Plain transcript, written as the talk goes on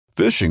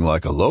Fishing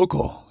like a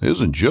local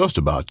isn't just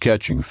about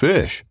catching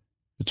fish.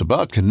 It's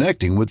about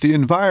connecting with the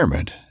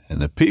environment and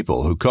the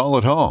people who call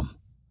it home.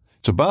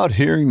 It's about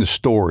hearing the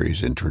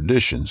stories and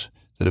traditions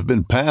that have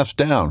been passed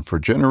down for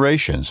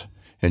generations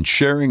and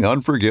sharing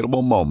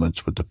unforgettable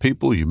moments with the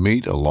people you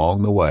meet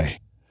along the way.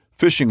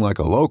 Fishing like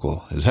a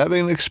local is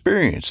having an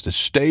experience that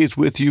stays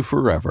with you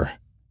forever.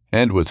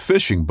 And with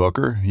Fishing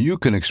Booker, you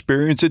can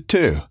experience it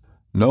too,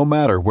 no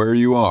matter where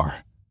you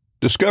are.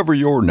 Discover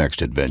your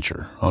next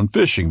adventure on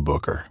Fishing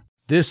Booker.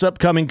 This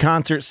upcoming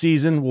concert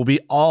season will be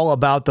all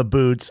about the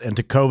boots, and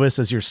Tecovas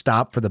is your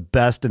stop for the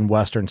best in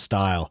Western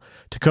style.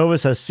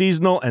 Tecovas has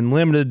seasonal and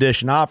limited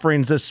edition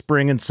offerings this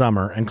spring and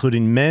summer,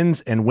 including men's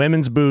and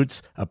women's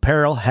boots,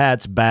 apparel,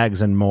 hats,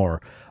 bags, and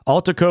more.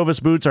 All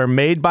Tecovas boots are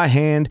made by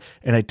hand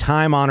in a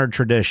time-honored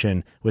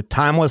tradition with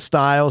timeless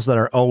styles that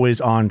are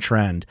always on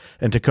trend.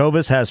 And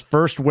Tecovas has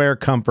first wear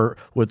comfort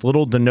with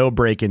little to no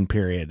break-in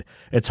period.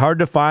 It's hard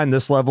to find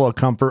this level of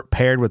comfort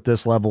paired with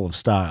this level of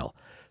style.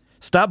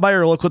 Stop by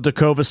your local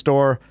Tecovas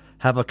store,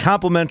 have a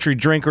complimentary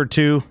drink or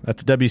two,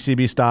 that's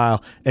WCB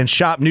style, and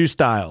shop new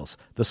styles.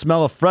 The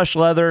smell of fresh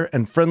leather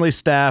and friendly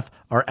staff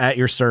are at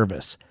your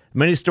service.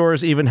 Many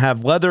stores even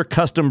have leather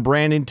custom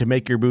branding to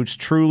make your boots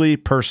truly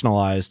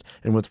personalized.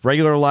 And with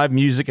regular live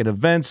music and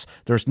events,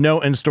 there's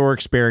no in-store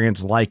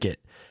experience like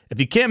it.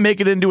 If you can't make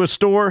it into a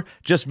store,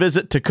 just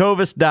visit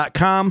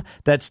tecovas.com.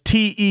 That's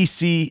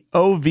TECOVAS.com.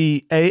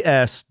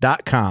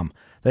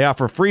 They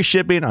offer free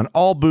shipping on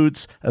all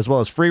boots, as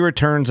well as free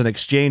returns and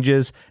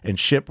exchanges, and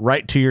ship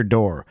right to your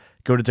door.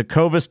 Go to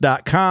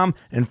tecovas.com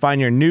and find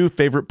your new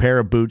favorite pair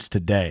of boots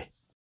today.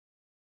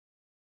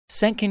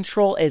 Scent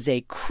control is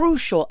a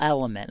crucial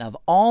element of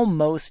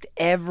almost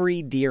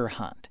every deer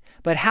hunt.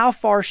 But how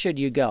far should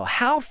you go?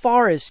 How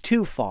far is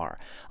too far?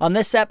 On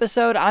this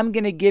episode, I'm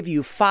going to give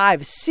you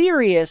 5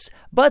 serious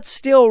but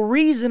still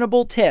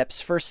reasonable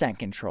tips for scent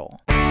control.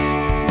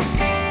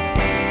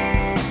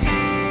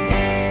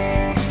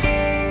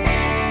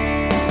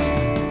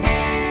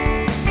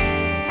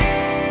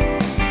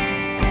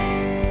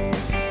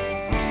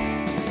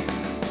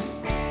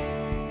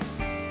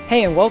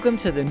 Hey, and welcome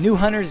to the New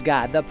Hunter's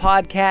Guide, the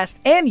podcast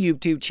and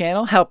YouTube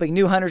channel helping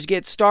new hunters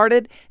get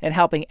started and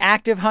helping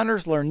active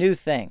hunters learn new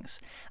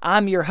things.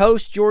 I'm your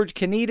host, George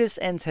Kanitas,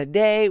 and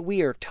today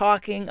we are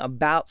talking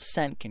about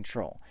scent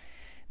control.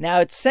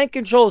 Now, scent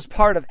control is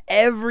part of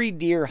every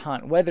deer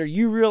hunt, whether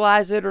you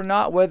realize it or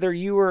not, whether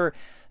you are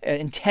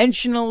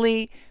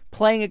intentionally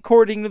playing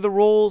according to the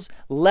rules,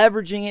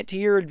 leveraging it to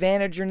your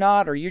advantage or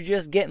not, or you're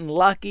just getting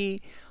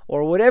lucky,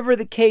 or whatever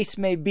the case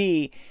may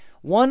be.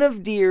 One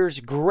of deer's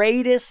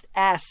greatest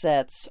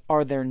assets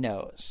are their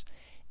nose.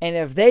 And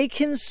if they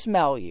can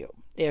smell you,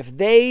 if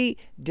they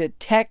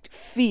detect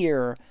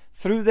fear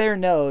through their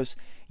nose,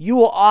 you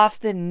will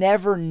often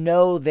never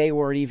know they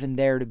were even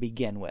there to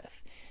begin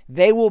with.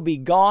 They will be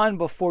gone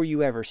before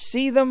you ever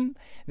see them.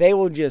 They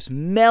will just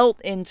melt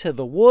into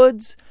the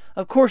woods.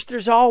 Of course,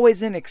 there's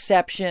always an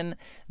exception.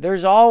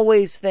 There's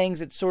always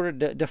things that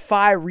sort of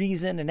defy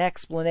reason and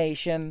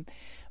explanation.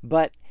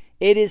 But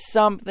it is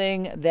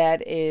something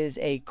that is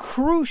a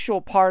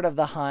crucial part of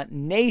the hunt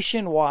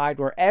nationwide.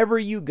 Wherever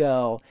you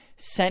go,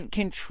 scent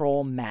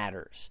control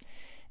matters.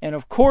 And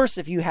of course,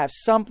 if you have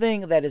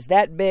something that is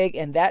that big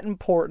and that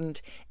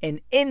important,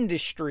 an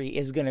industry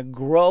is going to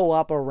grow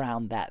up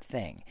around that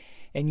thing.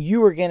 And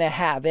you are going to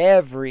have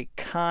every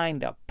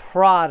kind of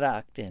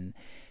product and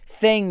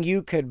thing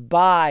you could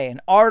buy, an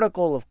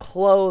article of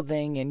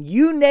clothing, and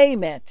you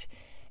name it,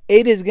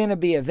 it is going to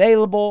be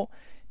available.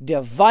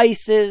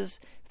 Devices,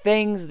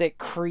 things that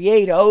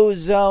create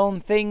ozone,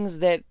 things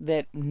that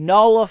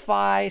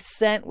nullify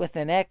scent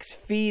within X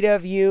feet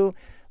of you,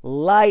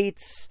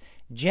 lights,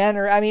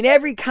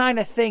 every kind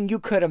of thing you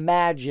could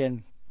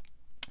imagine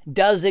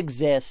does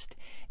exist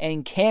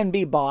and can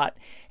be bought.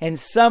 And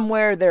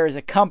somewhere there is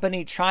a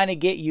company trying to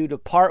get you to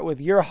part with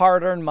your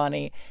hard-earned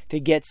money to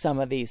get some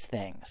of these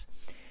things.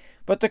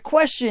 But the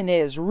question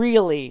is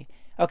really,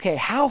 okay,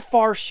 how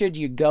far should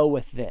you go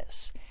with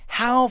this?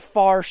 How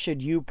far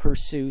should you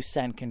pursue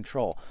scent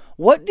control?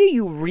 What do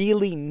you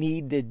really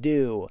need to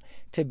do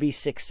to be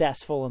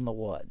successful in the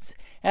woods?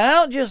 And I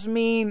don't just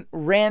mean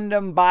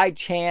random, by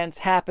chance,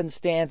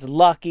 happenstance,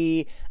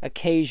 lucky,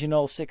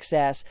 occasional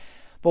success.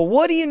 But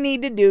what do you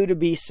need to do to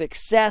be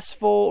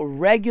successful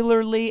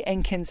regularly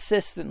and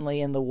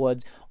consistently in the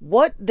woods?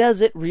 What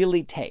does it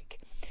really take?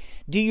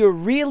 Do you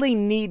really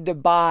need to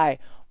buy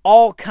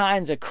all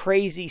kinds of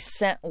crazy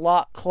scent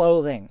lock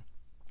clothing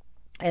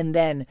and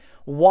then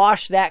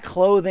wash that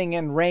clothing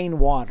in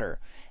rainwater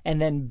and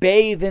then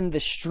bathe in the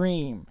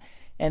stream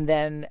and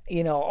then,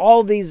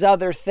 all these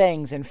other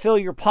things and fill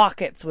your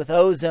pockets with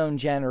ozone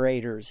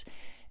generators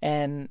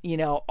and,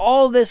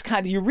 all this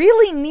kind of, do you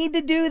really need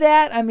to do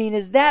that? I mean,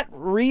 is that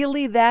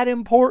really that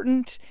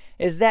important?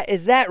 Is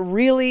that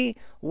really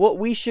what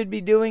we should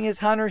be doing as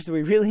hunters? Do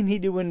we really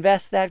need to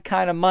invest that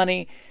kind of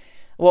money?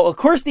 Well, of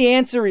course, the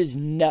answer is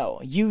no.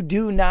 You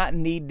do not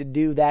need to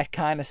do that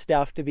kind of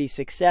stuff to be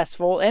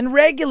successful and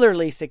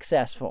regularly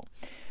successful.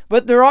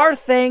 But there are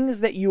things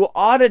that you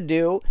ought to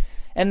do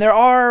And there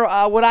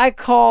are what I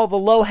call the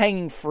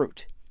low-hanging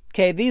fruit.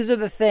 Okay, these are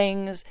the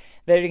things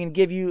that are going to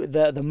give you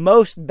the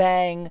most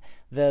bang,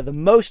 the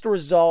most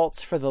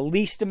results for the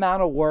least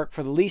amount of work,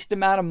 for the least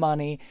amount of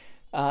money.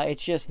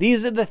 It's just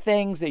these are the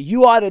things that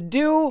you ought to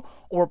do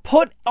or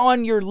put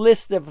on your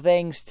list of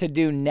things to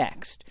do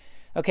next.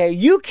 Okay,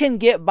 you can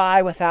get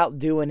by without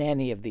doing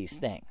any of these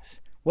things.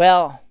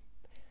 Well,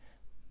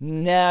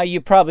 now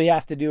you probably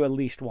have to do at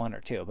least one or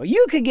two. But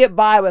you could get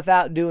by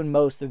without doing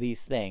most of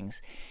these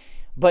things.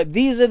 But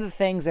these are the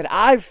things that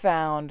I've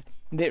found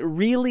that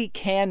really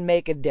can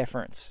make a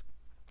difference.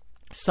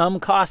 Some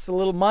cost a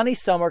little money,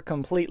 some are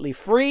completely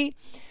free,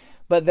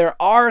 but there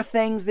are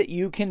things that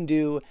you can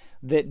do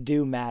that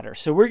do matter.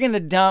 So we're going to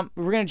jump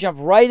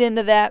right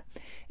into that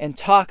and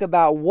talk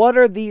about what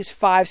are these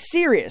 5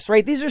 serious,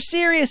 right? These are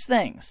serious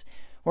things.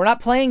 We're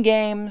not playing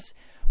games.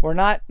 We're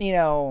not,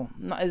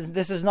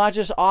 this is not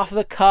just off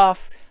the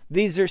cuff.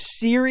 These are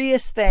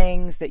serious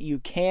things that you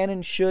can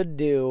and should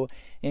do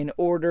in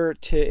order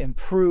to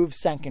improve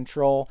scent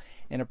control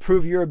and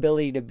improve your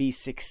ability to be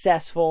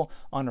successful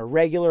on a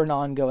regular and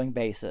ongoing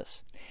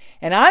basis.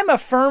 And I'm a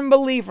firm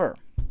believer,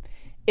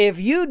 if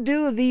you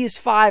do these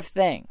 5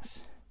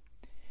 things,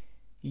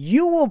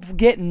 you will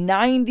get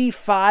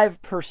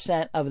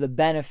 95% of the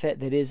benefit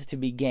that is to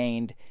be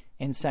gained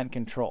in scent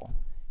control,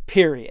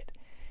 period.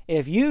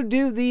 If you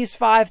do these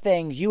 5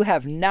 things, you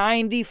have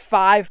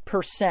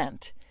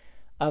 95%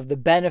 of the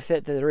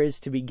benefit that there is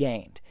to be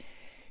gained.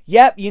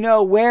 Yep,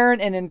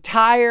 wearing an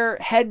entire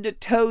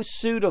head-to-toe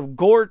suit of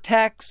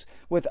Gore-Tex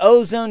with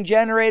ozone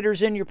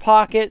generators in your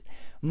pocket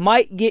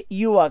might get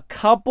you a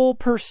couple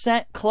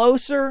percent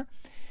closer,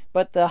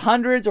 but the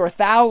hundreds or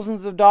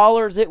thousands of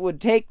dollars it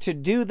would take to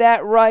do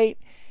that right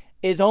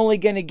is only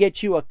going to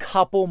get you a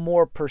couple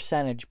more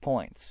percentage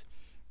points.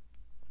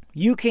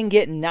 You can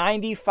get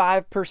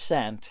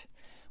 95%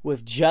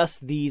 with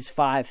just these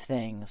 5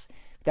 things.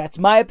 That's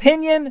my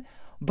opinion,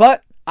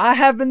 but I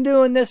have been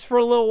doing this for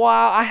a little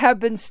while. I have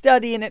been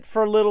studying it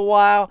for a little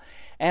while,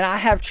 and I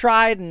have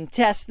tried and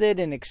tested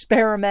and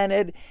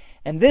experimented,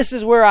 and this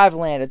is where I've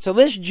landed. So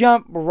let's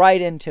jump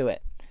right into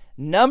it.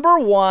 Number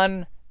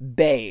 1,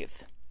 bathe.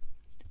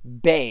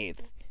 Bathe.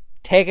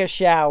 Take a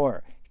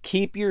shower.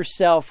 Keep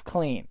yourself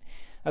clean.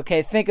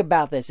 Okay, think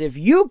about this. If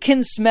you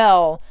can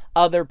smell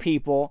other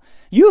people,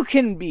 you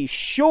can be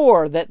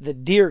sure that the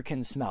deer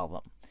can smell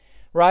them.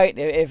 Right?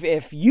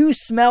 If you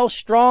smell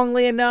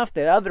strongly enough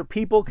that other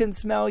people can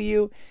smell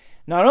you,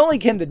 not only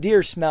can the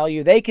deer smell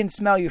you, they can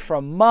smell you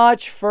from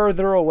much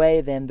further away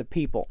than the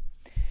people.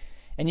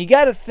 And you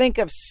got to think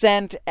of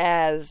scent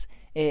as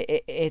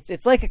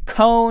it's like a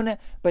cone,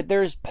 but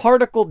there's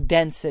particle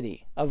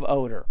density of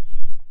odor.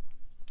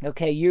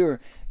 Okay, you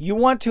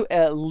want to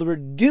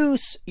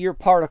reduce your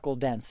particle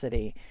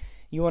density.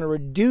 You want to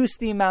reduce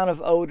the amount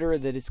of odor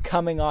that is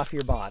coming off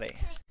your body.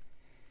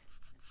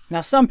 Now,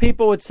 some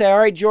people would say, all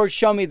right, George,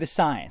 show me the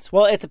science.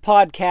 Well, it's a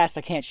podcast.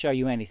 I can't show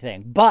you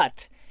anything.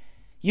 But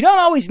you don't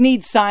always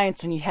need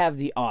science when you have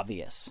the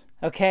obvious,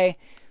 okay?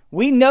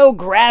 We know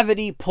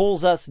gravity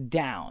pulls us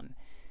down.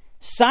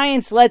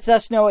 Science lets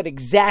us know at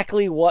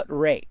exactly what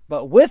rate.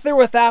 But with or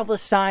without the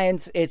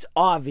science, it's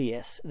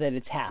obvious that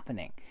it's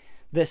happening.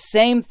 The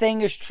same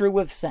thing is true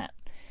with scent.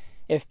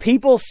 If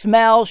people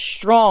smell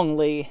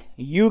strongly,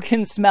 you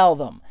can smell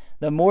them.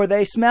 The more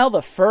they smell,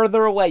 the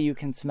further away you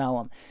can smell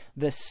them.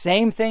 The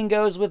same thing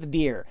goes with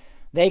deer.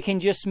 They can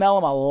just smell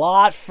them a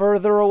lot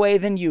further away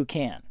than you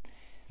can.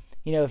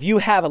 If you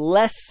have a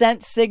less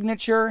scent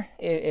signature,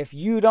 if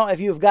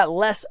you've got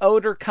less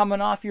odor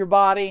coming off your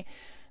body,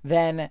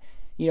 then,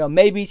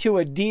 maybe to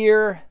a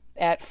deer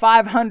at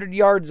 500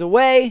 yards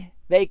away,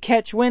 they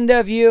catch wind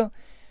of you,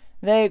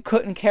 they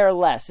couldn't care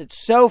less. It's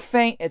so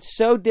faint, it's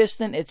so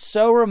distant, it's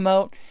so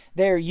remote.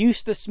 They're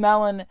used to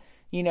smelling,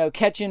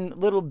 catching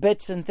little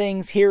bits and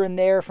things here and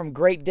there from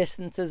great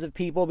distances of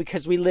people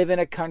because we live in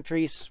a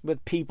country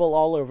with people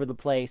all over the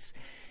place,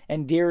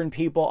 and deer and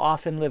people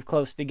often live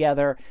close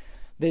together.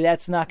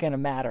 That's not going to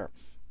matter.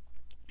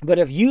 But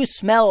if you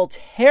smell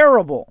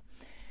terrible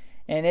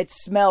and it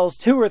smells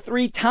 2 or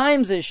 3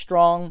 times as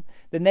strong,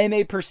 then they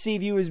may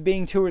perceive you as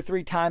being 2 or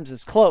 3 times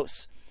as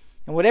close.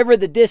 And whatever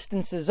the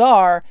distances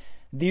are,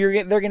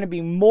 they're going to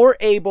be more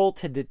able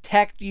to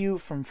detect you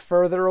from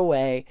further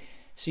away.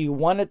 So you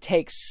want to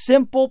take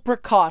simple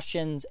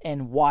precautions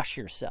and wash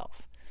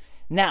yourself.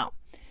 Now,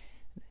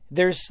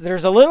 there's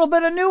a little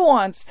bit of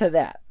nuance to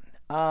that.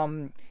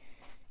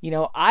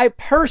 I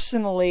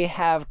personally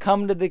have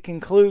come to the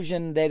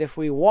conclusion that if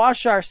we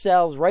wash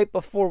ourselves right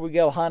before we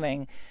go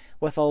hunting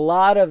with a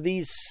lot of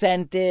these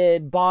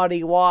scented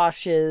body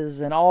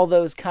washes and all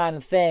those kind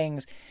of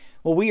things,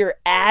 well, we are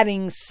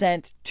adding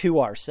scent to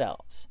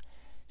ourselves.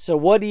 So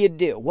what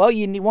do? Well,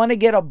 you want to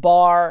get a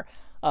bar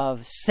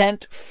of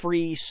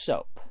scent-free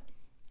soap.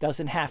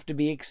 Doesn't have to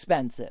be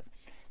expensive.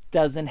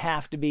 Doesn't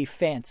have to be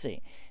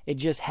fancy. It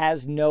just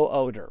has no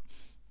odor.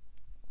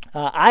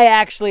 I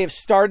actually have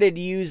started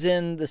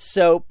using the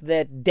soap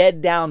that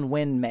Dead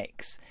Downwind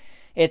makes.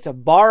 It's a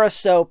bar of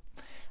soap.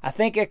 I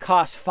think it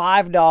cost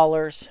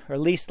 $5, or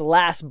at least the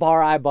last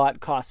bar I bought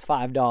cost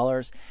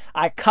 $5.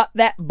 I cut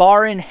that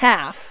bar in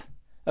half,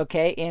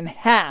 okay, in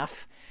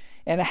half,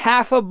 and a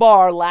half a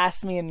bar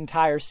lasts me an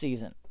entire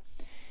season.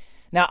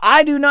 Now,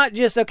 I do not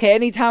just,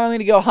 anytime I'm going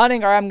to go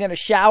hunting or I'm going to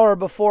shower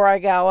before I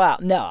go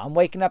out. No, I'm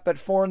waking up at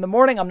 4 in the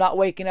morning. I'm not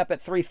waking up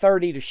at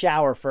 3:30 to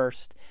shower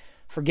first.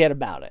 Forget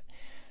about it.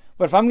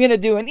 But if I'm going to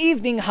do an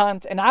evening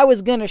hunt and I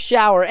was going to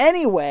shower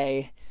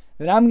anyway,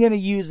 then I'm going to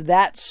use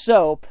that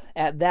soap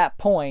at that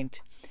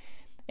point.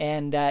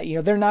 And,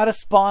 they're not a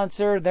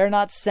sponsor. They're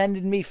not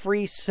sending me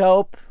free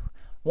soap.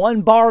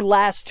 One bar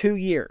lasts 2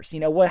 years.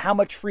 How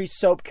much free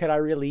soap could I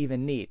really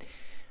even need?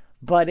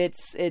 But it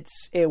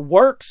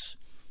works.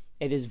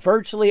 It is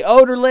virtually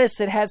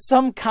odorless. It has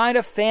some kind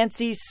of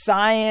fancy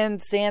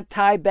science,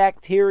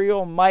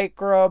 antibacterial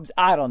microbes.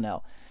 I don't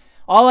know.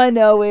 All I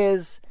know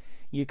is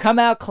you come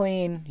out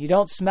clean. You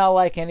don't smell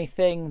like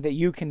anything that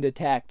you can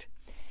detect.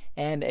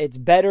 And it's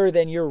better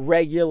than your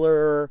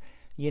regular,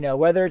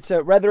 whether it's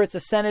a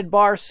scented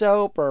bar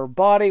soap or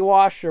body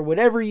wash or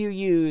whatever you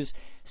use,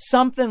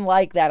 something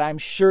like that. I'm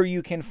sure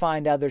you can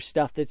find other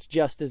stuff that's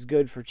just as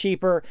good for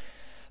cheaper.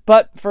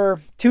 But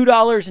for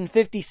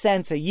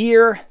 $2.50 a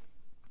year,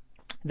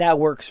 that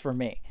works for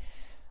me.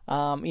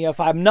 If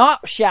I'm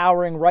not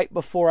showering right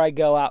before I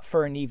go out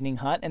for an evening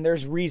hunt, and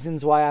there's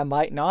reasons why I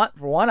might not.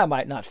 For one, I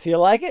might not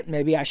feel like it.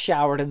 Maybe I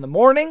showered in the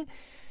morning.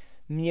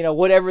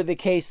 Whatever the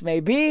case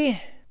may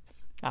be.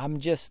 I'm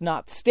just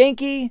not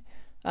stinky,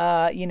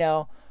 But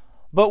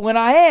when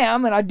I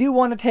am, and I do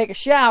want to take a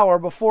shower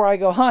before I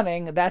go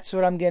hunting, that's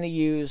what I'm going to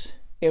use.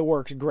 It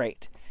works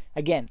great.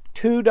 Again,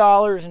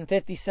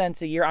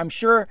 $2.50 a year. I'm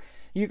sure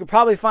you could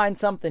probably find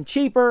something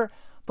cheaper,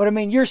 but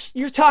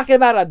you're talking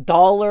about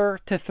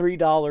 $1 to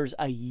 $3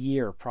 a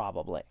year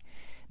probably.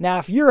 Now,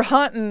 if you're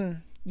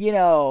hunting,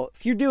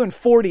 if you're doing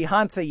 40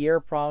 hunts a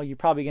year, you're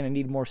probably going to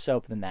need more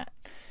soap than that.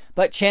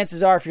 But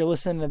chances are, if you're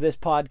listening to this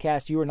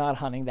podcast, you are not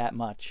hunting that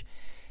much.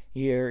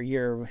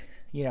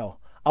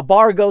 A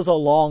bar goes a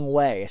long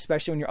way,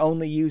 especially when you're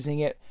only using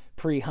it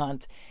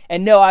pre-hunt.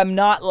 And no, I'm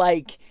not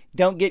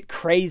don't get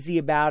crazy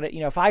about it.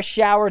 If I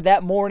showered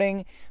that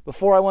morning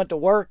before I went to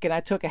work and I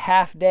took a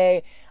half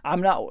day,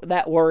 I'm not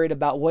that worried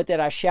about what did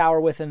I shower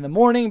with in the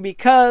morning,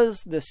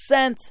 because the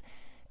scent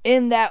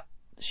in that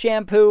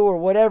shampoo or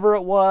whatever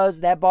it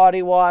was, that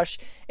body wash,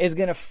 is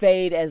going to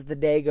fade as the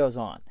day goes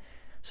on.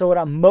 So what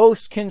I'm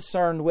most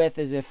concerned with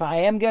is if I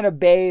am going to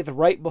bathe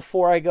right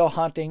before I go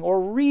hunting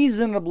or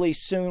reasonably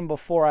soon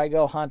before I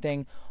go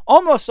hunting,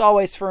 almost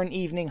always for an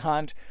evening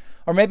hunt,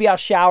 or maybe I'll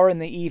shower in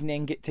the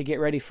evening to get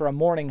ready for a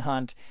morning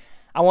hunt,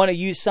 I want to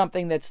use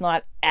something that's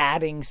not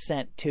adding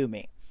scent to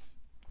me.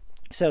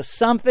 So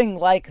something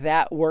like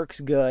that works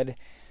good,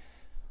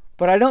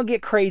 but I don't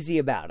get crazy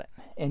about it,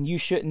 and you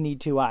shouldn't need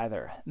to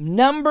either.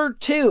 Number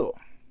 2,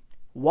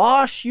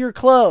 wash your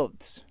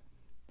clothes.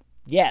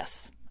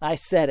 Yes, I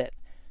said it.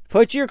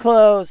 Put your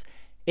clothes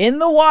in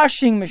the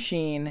washing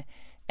machine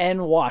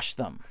and wash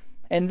them.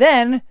 And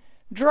then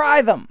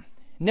dry them.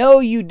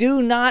 No, you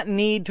do not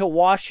need to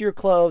wash your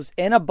clothes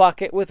in a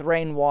bucket with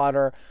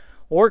rainwater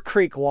or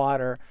creek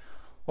water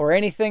or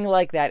anything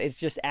like that. It's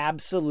just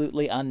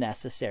absolutely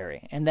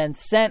unnecessary. And then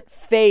scent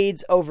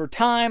fades over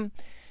time.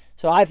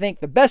 So I think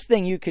the best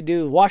thing you could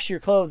do is wash your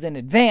clothes in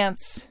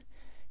advance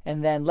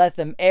and then let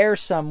them air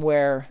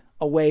somewhere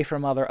away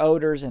from other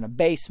odors in a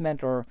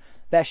basement, or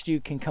best you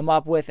can come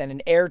up with, in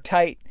an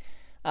airtight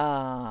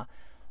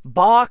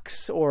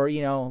box, or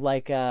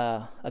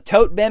a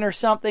tote bin or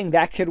something.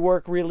 That could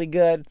work really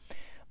good,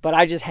 but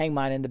I just hang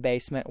mine in the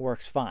basement. It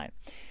works fine.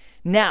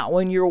 Now,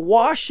 when you're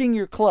washing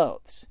your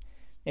clothes,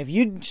 if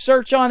you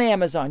search on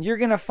Amazon, you're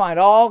going to find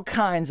all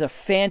kinds of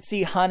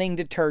fancy hunting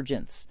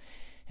detergents,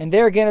 and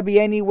they're going to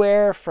be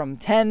anywhere from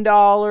 $10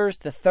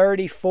 to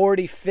 $30,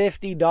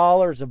 $40,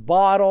 $50 a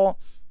bottle.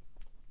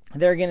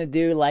 They're going to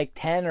do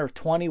 10 or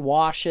 20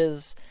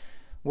 washes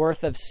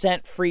worth of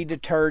scent-free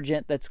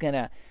detergent that's going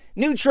to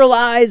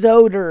neutralize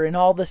odor and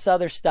all this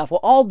other stuff.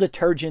 Well, all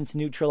detergents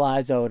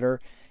neutralize odor.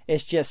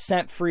 It's just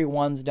scent-free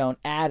ones don't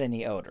add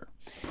any odor.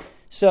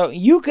 So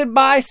you could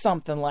buy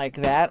something like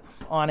that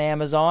on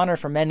Amazon or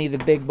from any of the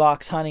big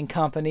box hunting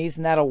companies,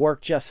 and that'll work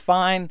just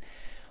fine.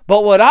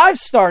 But what I've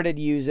started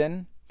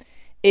using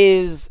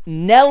is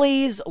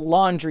Nellie's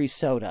Laundry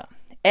Soda.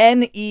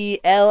 Nellies.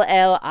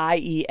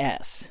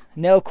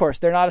 No, of course,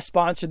 they're not a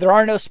sponsor. There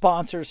are no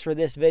sponsors for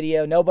this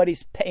video.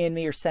 Nobody's paying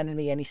me or sending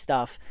me any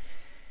stuff.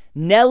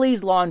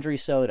 Nellie's Laundry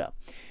Soda.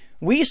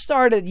 We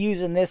started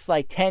using this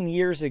 10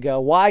 years ago.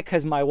 Why?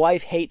 Because my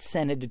wife hates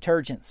scented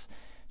detergents.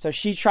 So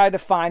she tried to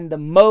find the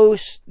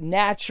most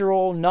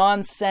natural,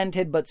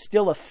 non-scented, but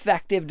still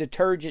effective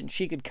detergent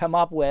she could come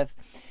up with.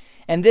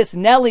 And this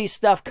Nellie's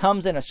stuff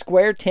comes in a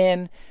square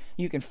tin.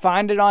 You can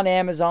find it on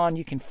Amazon.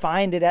 You can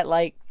find it at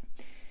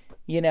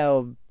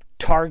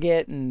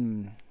Target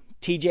and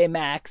TJ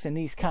Maxx and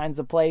these kinds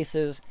of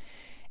places.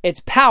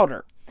 It's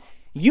powder.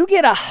 You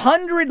get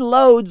 100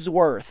 loads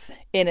worth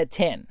in a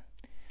tin.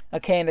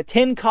 Okay, and a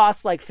tin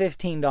costs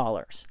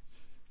 $15.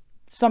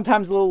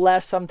 Sometimes a little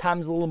less,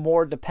 sometimes a little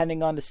more,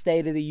 depending on the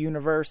state of the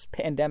universe,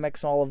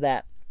 pandemics, all of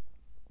that.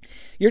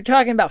 You're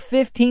talking about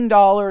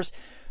 $15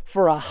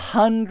 for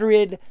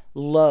 100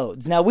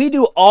 loads. Now, we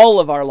do all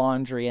of our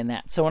laundry in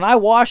that. So when I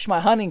wash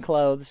my hunting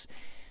clothes,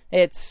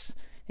 it's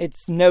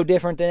no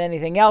different than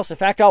anything else. In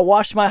fact, I'll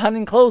wash my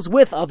hunting clothes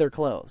with other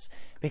clothes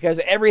because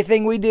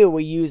everything we do,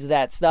 we use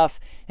that stuff,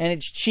 and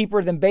it's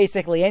cheaper than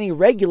basically any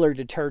regular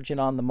detergent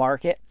on the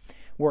market.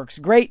 Works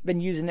great. Been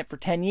using it for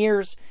 10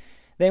 years.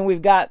 Then we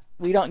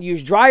don't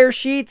use dryer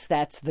sheets.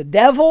 That's the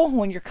devil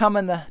when you're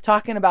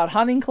talking about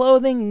hunting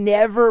clothing.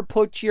 Never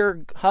put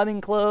your hunting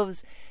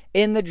clothes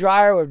in the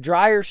dryer with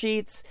dryer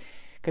sheets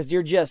because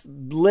you're just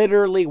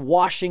literally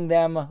washing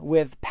them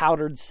with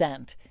powdered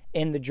scent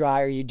in the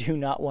dryer. You do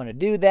not want to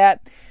do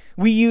that.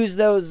 We use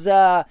those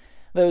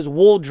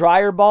wool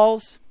dryer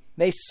balls.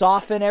 They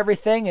soften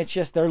everything.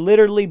 They're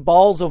literally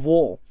balls of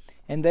wool,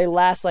 and they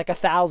last like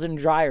 1,000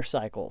 dryer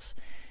cycles.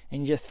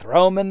 And you just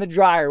throw them in the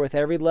dryer with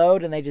every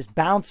load, and they just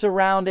bounce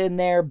around in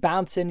there,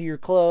 bounce into your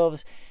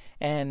clothes,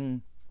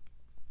 and,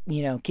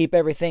 keep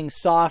everything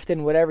soft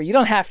and whatever. You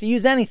don't have to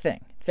use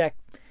anything. In fact,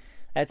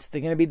 that's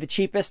going to be the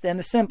cheapest and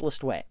the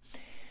simplest way.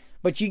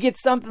 But you get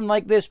something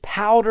like this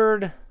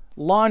powdered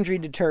laundry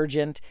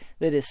detergent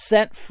that is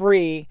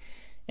scent-free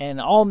and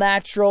all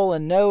natural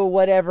and no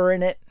whatever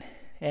in it.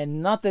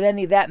 And not that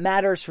any of that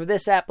matters for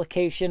this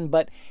application,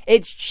 but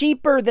it's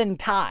cheaper than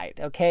Tide,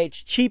 okay?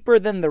 It's cheaper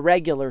than the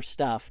regular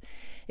stuff.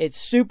 It's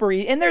super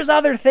easy. And there's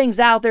other things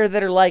out there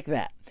that are like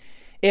that.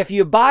 If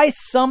you buy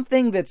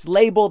something that's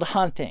labeled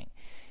hunting,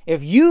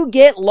 if you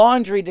get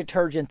laundry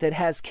detergent that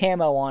has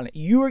camo on it,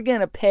 you are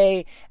going to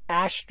pay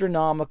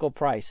astronomical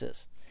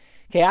prices.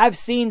 Okay, I've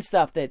seen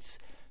stuff that's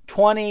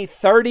 $20,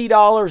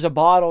 $30 a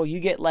bottle. You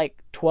get like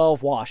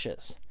 12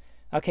 washes.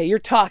 Okay, you're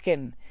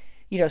talking,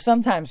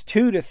 sometimes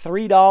 $2 to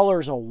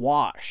 $3 a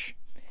wash.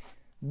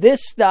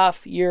 This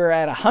stuff, you're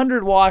at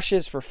 100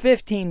 washes for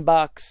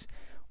 $15.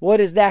 What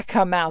does that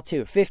come out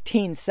to?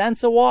 15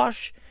 cents a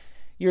wash?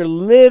 You're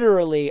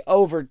literally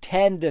over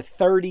 10 to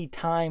 30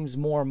 times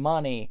more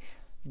money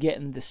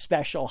getting the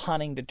special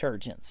hunting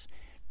detergents.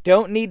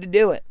 Don't need to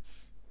do it.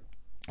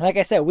 Like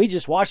I said, we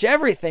just wash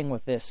everything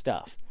with this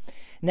stuff.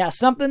 Now,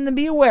 something to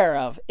be aware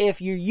of, if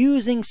you're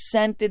using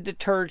scented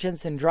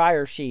detergents and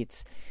dryer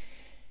sheets,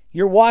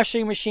 your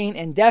washing machine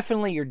and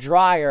definitely your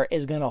dryer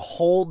is going to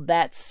hold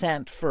that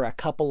scent for a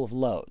couple of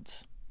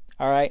loads.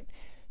 All right?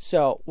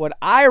 So what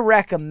I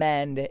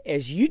recommend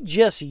is you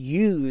just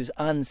use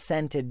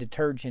unscented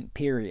detergent,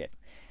 period.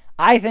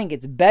 I think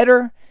it's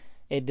better.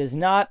 It does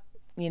not,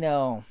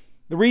 the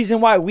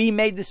reason why we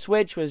made the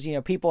switch was,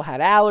 people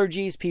had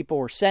allergies, people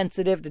were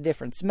sensitive to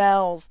different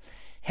smells,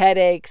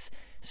 headaches,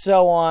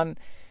 so on.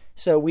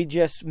 So we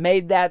just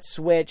made that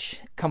switch,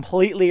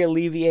 completely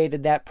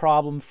alleviated that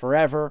problem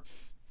forever.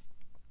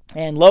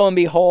 And lo and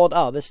behold,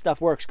 this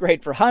stuff works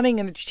great for hunting,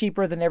 and it's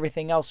cheaper than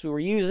everything else we were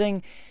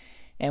using.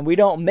 And we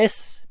don't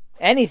miss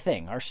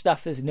anything. Our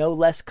stuff is no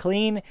less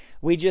clean.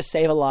 We just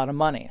save a lot of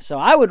money. So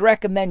I would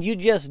recommend you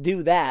just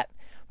do that.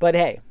 But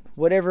hey,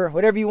 whatever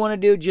you want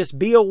to do, just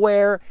be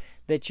aware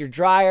that your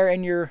dryer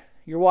and your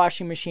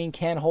washing machine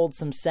can hold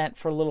some scent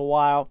for a little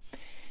while.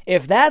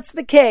 If that's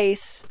the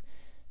case,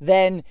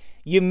 then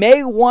you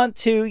may want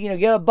to,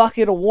 get a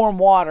bucket of warm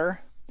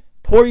water,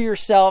 pour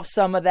yourself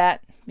some of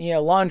that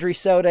laundry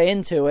soda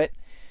into it,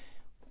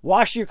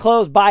 wash your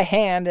clothes by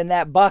hand in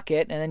that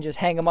bucket, and then just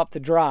hang them up to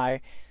dry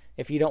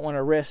if you don't want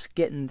to risk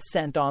getting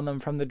scent on them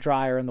from the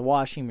dryer and the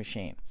washing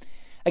machine.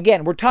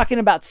 Again, we're talking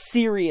about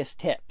serious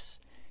tips.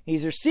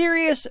 These are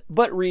serious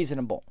but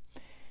reasonable.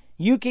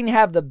 You can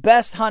have the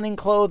best hunting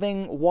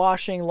clothing,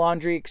 washing,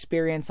 laundry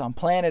experience on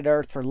planet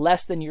Earth for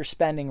less than you're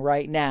spending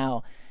right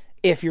now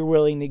if you're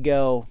willing to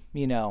go,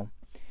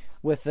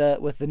 with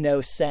the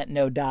no scent,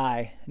 no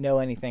dye, no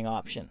anything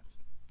option.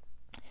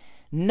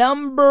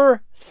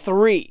 Number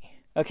 3.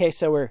 Okay,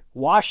 so we're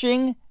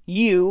washing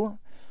your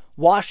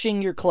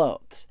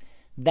clothes.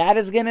 That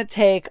is going to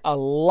take a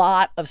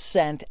lot of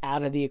scent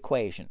out of the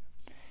equation.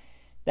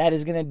 That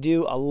is going to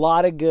do a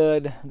lot of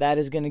good. That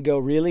is going to go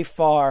really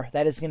far.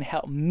 That is going to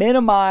help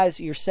minimize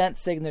your scent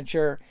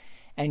signature,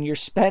 and you're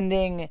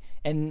spending,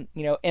 and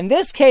in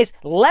this case,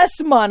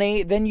 less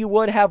money than you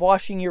would have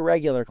washing your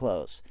regular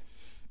clothes.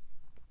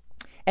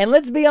 And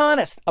let's be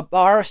honest, a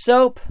bar of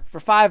soap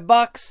for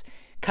 $5,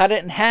 cut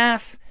it in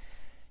half.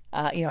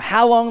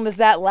 How long does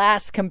that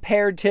last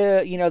compared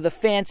to, the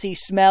fancy,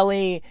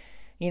 smelly,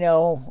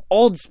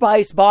 Old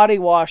Spice body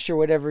wash or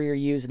whatever you're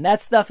using?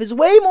 That stuff is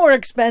way more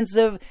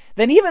expensive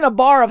than even a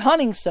bar of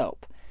hunting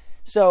soap.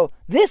 So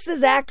this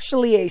is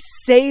actually a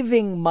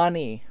saving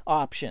money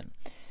option.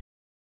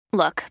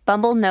 Look,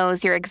 Bumble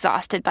knows you're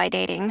exhausted by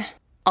dating.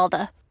 All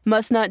the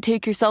must not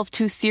take yourself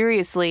too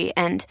seriously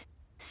and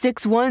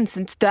 6'1"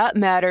 since that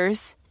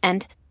matters.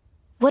 And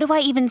what do I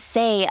even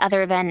say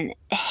other than,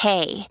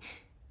 hey?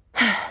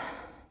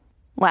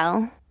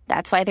 Well,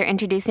 that's why they're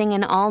introducing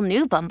an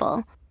all-new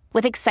Bumble,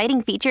 with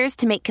exciting features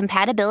to make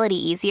compatibility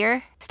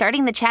easier,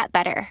 starting the chat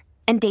better,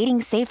 and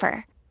dating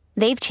safer.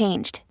 They've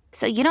changed,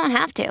 so you don't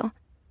have to.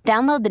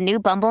 Download the new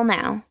Bumble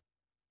now.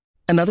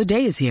 Another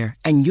day is here,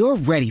 and you're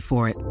ready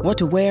for it. What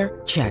to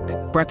wear? Check.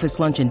 Breakfast,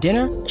 lunch, and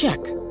dinner?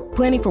 Check.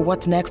 Planning for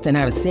what's next and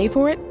how to save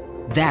for it?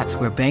 That's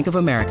where Bank of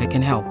America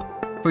can help.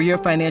 For your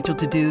financial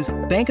to-dos,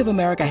 Bank of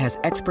America has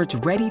experts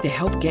ready to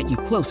help get you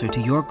closer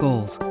to your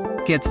goals.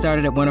 Get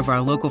started at one of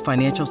our local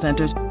financial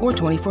centers or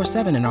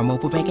 24/7 in our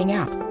mobile banking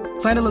app.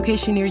 Find a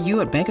location near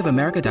you at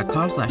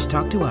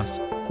bankofamerica.com/talktous.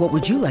 What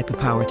would you like the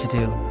power to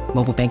do?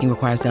 Mobile banking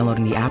requires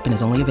downloading the app and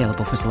is only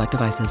available for select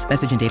devices.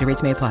 Message and data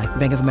rates may apply.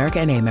 Bank of America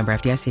N.A., member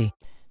FDIC.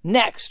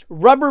 Next,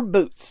 rubber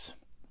boots.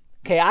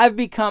 Okay, I've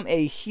become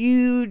a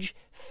huge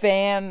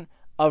fan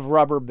of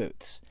rubber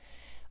boots.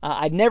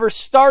 I'd never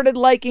started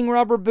liking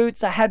rubber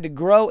boots. I had to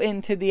grow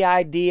into the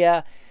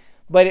idea,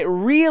 but it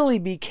really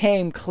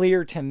became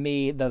clear to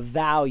me the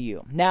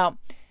value. Now,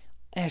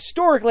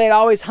 historically, I'd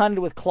always hunted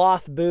with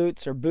cloth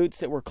boots or boots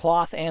that were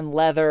cloth and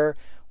leather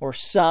or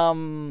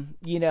some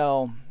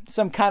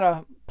kind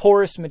of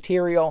porous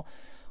material.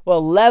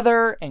 Well,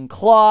 leather and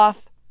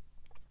cloth,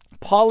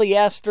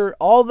 polyester,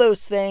 all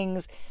those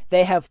things,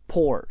 they have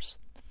pores.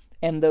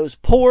 And those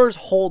pores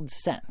hold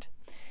scent.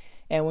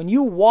 And when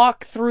you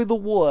walk through the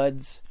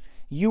woods,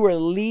 you are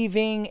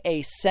leaving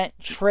a scent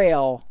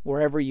trail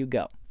wherever you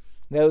go.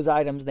 Those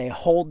items, they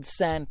hold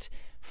scent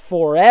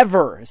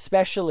forever,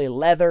 especially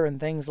leather and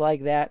things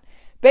like that.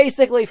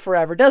 Basically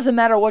forever. Doesn't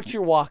matter what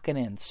you're walking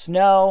in.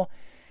 Snow,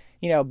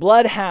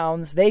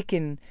 bloodhounds, they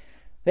can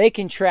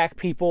track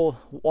people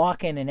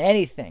walking in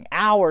anything,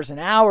 hours and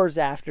hours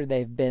after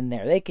they've been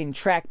there. They can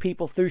track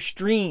people through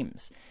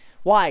streams.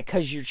 Why?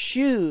 Because your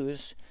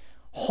shoes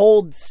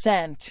hold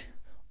scent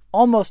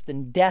almost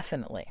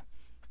indefinitely.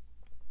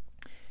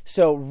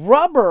 So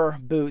rubber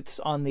boots,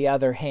 on the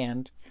other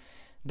hand,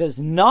 does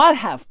not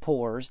have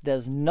pores,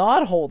 does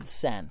not hold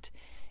scent.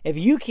 If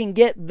you can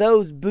get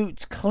those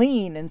boots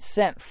clean and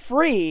scent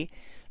free,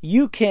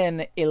 you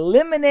can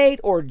eliminate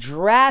or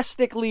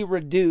drastically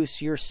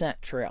reduce your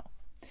scent trail.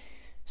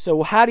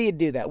 So how do you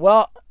do that?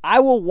 Well,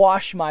 I will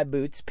wash my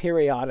boots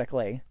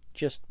periodically,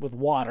 just with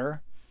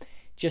water,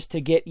 just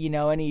to get,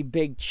 any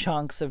big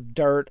chunks of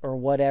dirt or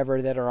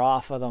whatever that are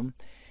off of them.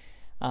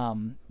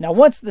 Now,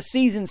 once the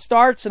season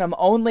starts and I'm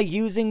only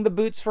using the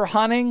boots for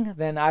hunting,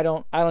 then I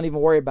don't even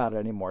worry about it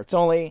anymore. It's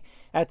only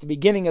at the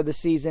beginning of the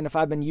season, if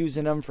I've been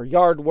using them for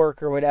yard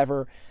work or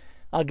whatever,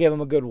 I'll give them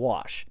a good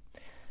wash.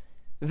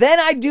 Then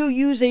I do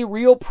use a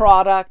real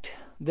product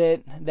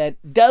that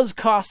does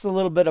cost a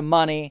little bit of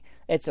money.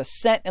 It's a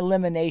scent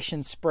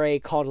elimination spray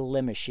called a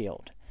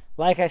Limishield.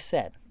 Like I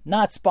said,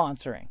 not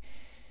sponsoring.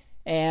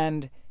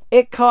 And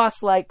it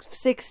costs like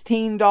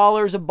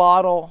 $16 a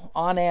bottle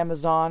on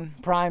Amazon,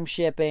 Prime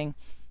shipping.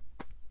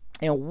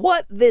 And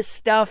what this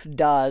stuff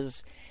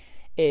does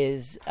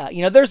is,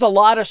 there's a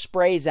lot of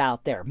sprays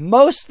out there.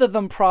 Most of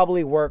them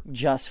probably work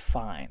just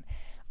fine.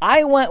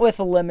 I went with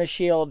a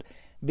Limishield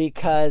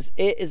because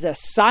it is a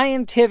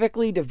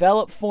scientifically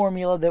developed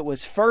formula that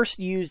was first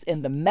used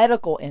in the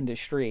medical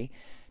industry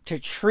to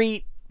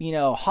treat,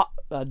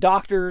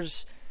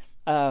 doctors'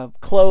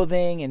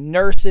 clothing and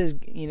nurses,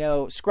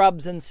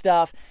 scrubs and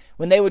stuff.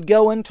 When they would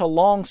go into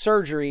long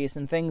surgeries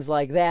and things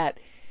like that,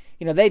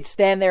 they'd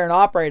stand there and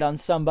operate on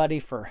somebody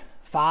for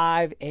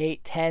 5,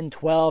 8, 10,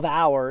 12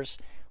 hours.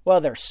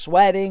 Well, they're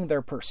sweating,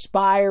 they're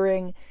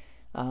perspiring.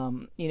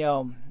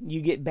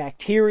 You get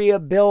bacteria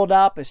build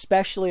up,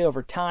 especially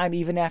over time,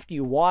 even after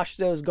you wash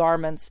those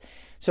garments.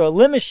 So a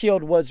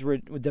Limishield was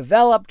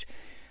developed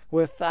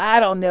with,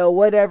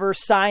 whatever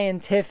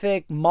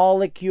scientific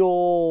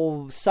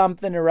molecule,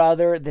 something or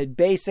other, that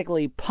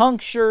basically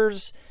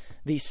punctures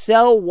the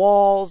cell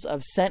walls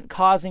of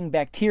scent-causing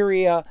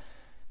bacteria,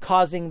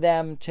 causing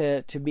them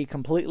to be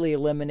completely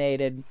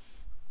eliminated.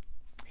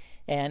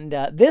 And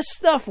this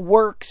stuff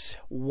works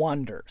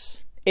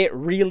wonders. It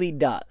really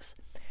does.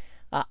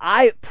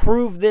 I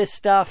proved this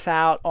stuff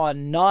out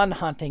on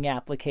non-hunting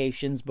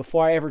applications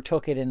before I ever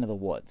took it into the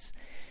woods.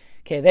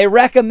 Okay, they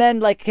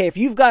recommend, if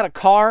you've got a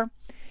car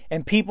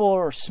and people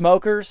are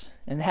smokers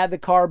and had the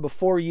car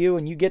before you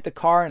and you get the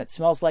car and it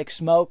smells like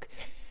smoke,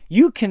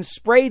 you can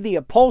spray the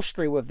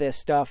upholstery with this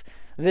stuff.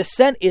 The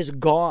scent is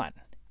gone.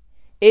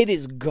 It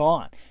is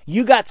gone.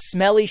 You got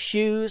smelly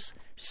shoes,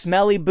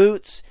 smelly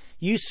boots.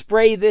 You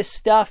spray this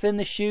stuff in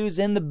the shoes,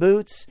 in the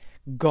boots,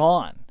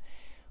 gone.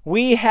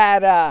 We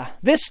had,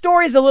 this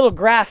story's a little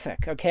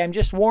graphic, okay? I'm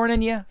just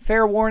warning you,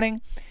 fair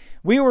warning.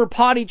 We were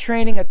potty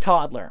training a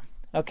toddler,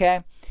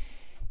 okay?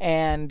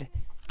 And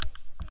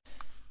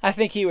I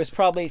think he was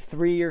probably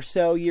 3 or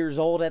so years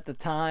old at the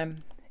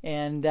time.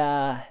 And,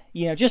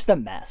 just a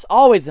mess.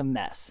 Always a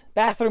mess.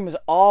 Bathroom was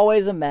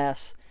always a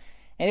mess.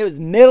 And it was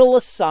middle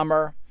of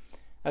summer,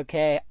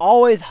 okay?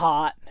 Always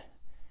hot.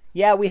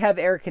 Yeah, we have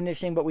air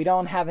conditioning, but we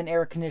don't have an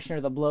air conditioner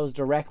that blows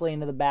directly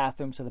into the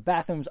bathroom. So the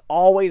bathroom's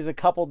always a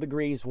couple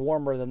degrees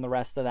warmer than the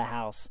rest of the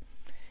house.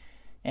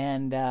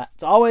 And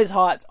it's always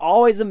hot. It's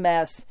always a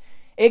mess.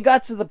 It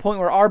got to the point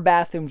where our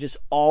bathroom just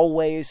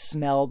always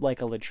smelled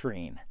like a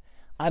latrine.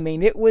 I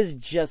mean, it was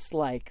just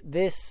like,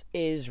 this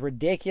is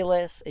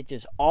ridiculous. It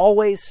just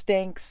always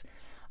stinks.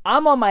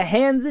 I'm on my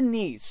hands and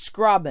knees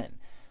scrubbing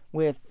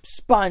with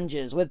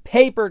sponges, with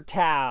paper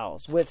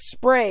towels, with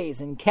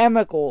sprays and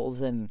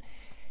chemicals, and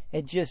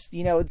it just,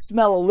 it'd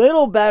smell a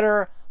little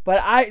better,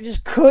 but I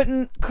just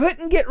couldn't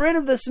get rid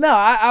of the smell.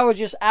 I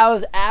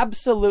was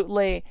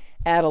absolutely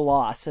at a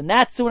loss. And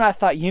that's when I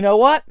thought, you know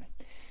what?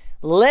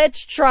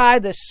 Let's try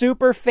the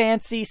super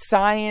fancy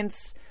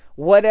science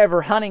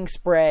whatever hunting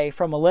spray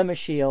from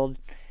Shield,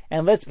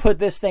 and let's put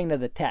this thing to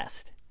the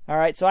test. All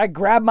right, so I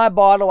grabbed my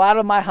bottle out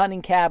of my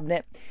hunting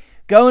cabinet,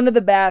 go into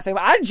the bathroom.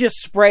 I just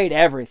sprayed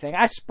everything.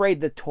 I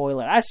sprayed the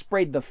toilet. I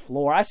sprayed the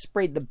floor. I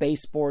sprayed the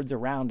baseboards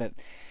around it.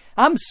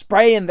 I'm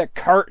spraying the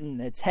curtain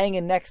that's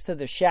hanging next to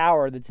the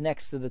shower that's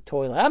next to the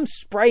toilet. I'm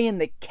spraying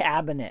the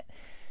cabinet,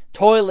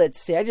 toilet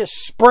seat. I just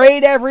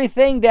sprayed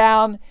everything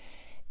down.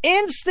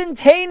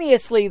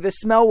 Instantaneously, the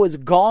smell was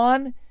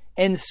gone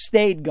and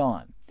stayed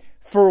gone.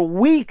 For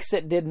weeks,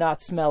 it did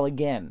not smell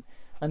again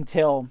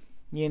until,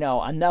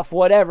 enough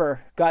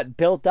whatever got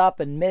built up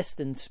and mist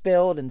and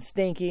spilled and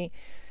stinky.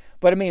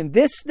 But I mean,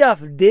 this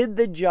stuff did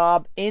the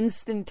job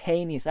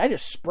instantaneously. I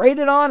just sprayed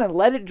it on and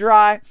let it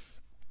dry,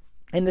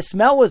 and the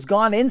smell was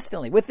gone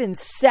instantly. Within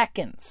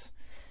seconds,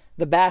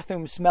 the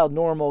bathroom smelled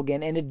normal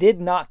again, and it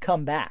did not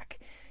come back.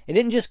 It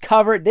didn't just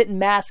cover it, didn't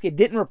mask it,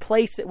 didn't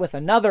replace it with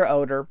another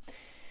odor.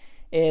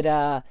 It,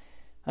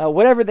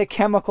 whatever the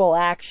chemical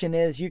action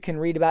is, you can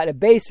read about it. It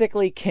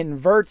basically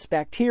converts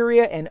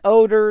bacteria and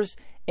odors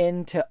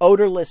into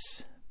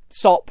odorless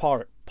salt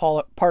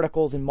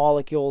particles and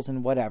molecules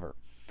and whatever.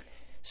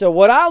 So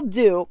what I'll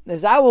do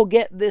is I will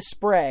get this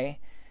spray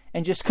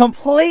and just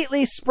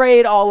completely spray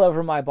it all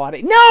over my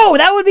body. No,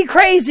 that would be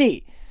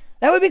crazy.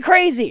 That would be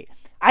crazy.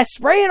 I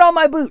spray it on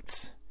my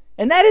boots,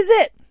 and that is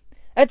it.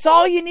 That's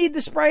all you need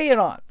to spray it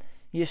on.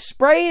 You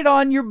spray it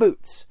on your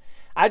boots.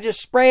 I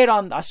spray it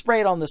on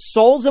the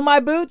soles of my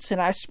boots,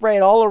 and I spray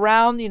it all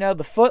around,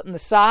 the foot and the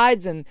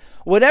sides, and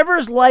whatever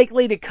is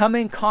likely to come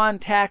in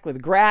contact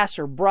with grass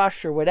or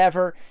brush or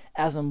whatever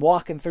as I'm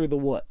walking through the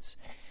woods.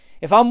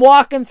 If I'm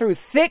walking through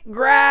thick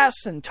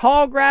grass and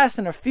tall grass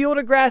and a field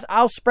of grass,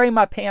 I'll spray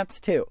my pants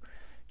too,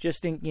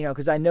 just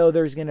because I know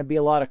there's going to be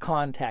a lot of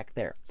contact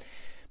there.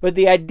 But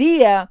the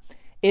idea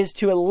is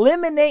to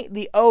eliminate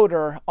the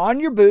odor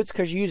on your boots,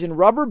 because you're using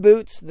rubber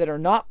boots that are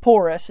not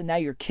porous, and now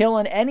you're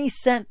killing any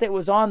scent that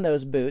was on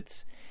those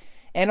boots,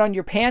 and on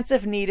your pants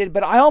if needed.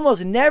 But I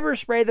almost never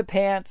spray the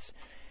pants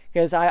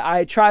because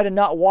I try to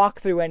not walk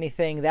through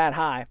anything that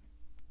high.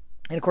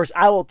 And of course,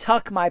 I will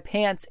tuck my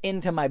pants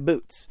into my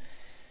boots.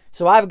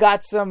 So I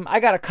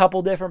got a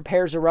couple different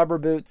pairs of rubber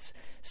boots.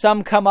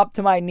 Some come up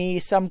to my knee,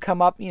 some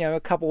come up, a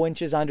couple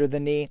inches under the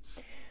knee.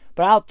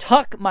 But I'll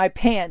tuck my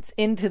pants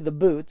into the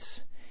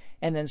boots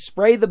and then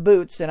spray the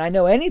boots, and I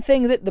know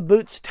anything that the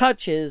boots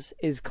touches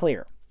is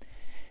clear.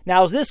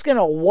 Now, is this going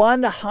to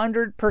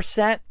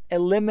 100%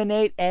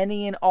 eliminate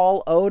any and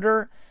all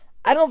odor?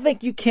 I don't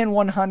think you can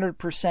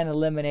 100%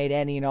 eliminate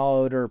any and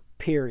all odor,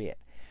 period.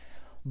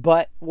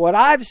 But what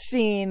I've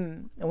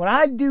seen, when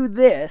I do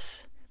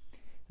this,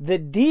 the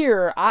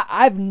deer,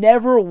 I've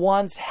never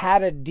once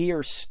had a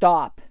deer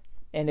stop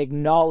and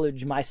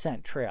acknowledge my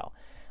scent trail.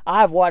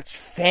 I've watched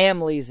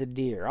families of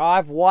deer.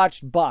 I've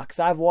watched bucks.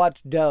 I've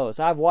watched does.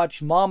 I've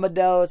watched mama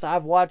does.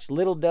 I've watched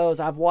little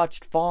does. I've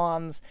watched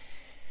fawns.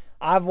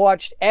 I've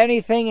watched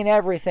anything and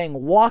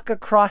everything walk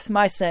across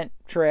my scent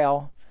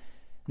trail.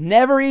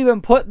 Never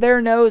even put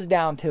their nose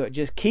down to it.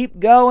 Just keep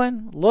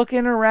going,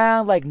 looking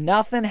around like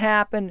nothing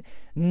happened.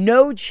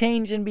 No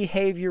change in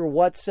behavior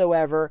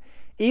whatsoever,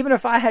 even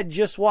if I had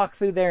just walked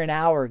through there an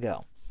hour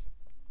ago.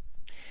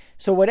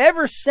 So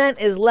whatever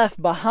scent is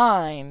left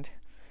behind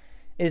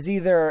is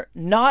either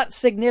not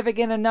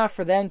significant enough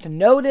for them to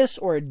notice,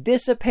 or it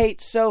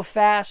dissipates so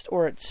fast,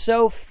 or it's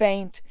so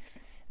faint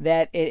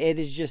that it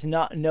is just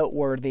not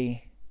noteworthy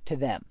to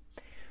them.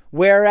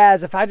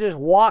 Whereas if I just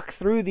walk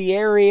through the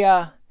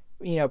area,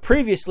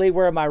 previously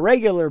wearing my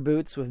regular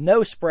boots with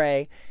no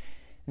spray,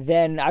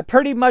 then I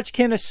pretty much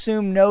can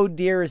assume no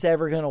deer is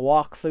ever going to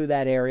walk through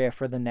that area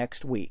for the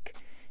next week.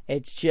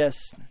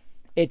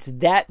 It's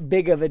that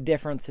big of a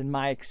difference in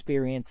my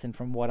experience and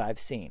from what I've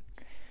seen.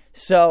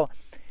 So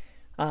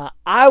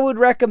I would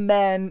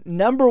recommend,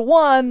 number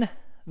one,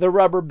 the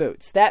rubber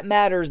boots. That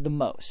matters the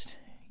most.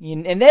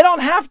 And they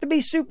don't have to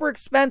be super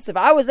expensive.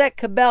 I was at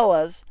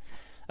Cabela's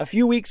a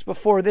few weeks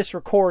before this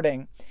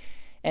recording,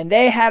 and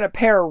they had a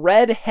pair of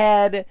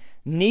redhead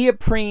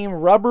neoprene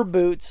rubber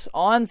boots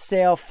on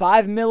sale,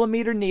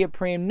 5mm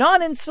neoprene,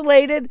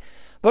 non-insulated,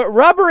 but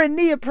rubber and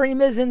neoprene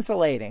is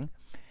insulating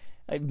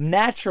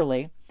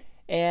naturally,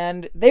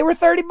 and they were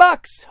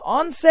 $30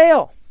 on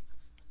sale.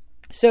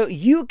 So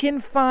you can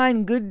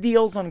find good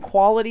deals on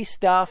quality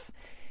stuff.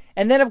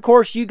 And then, of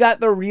course, you got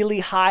the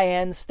really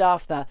high-end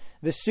stuff, the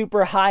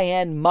super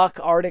high-end Muck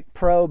Arctic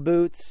Pro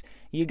boots.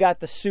 You got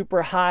the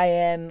super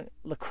high-end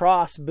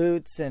lacrosse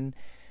boots, and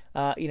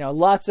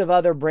lots of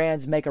other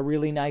brands make a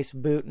really nice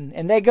boot,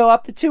 and they go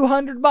up to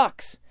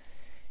 $200.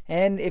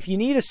 And if you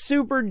need a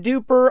super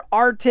duper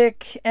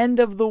Arctic, end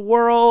of the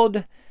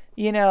world,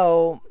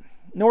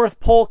 North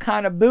Pole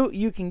kind of boot,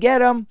 you can get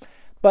them.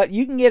 But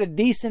you can get a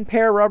decent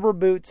pair of rubber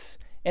boots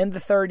in the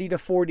 $30 to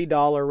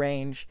 $40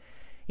 range.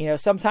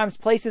 Sometimes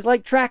places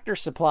like Tractor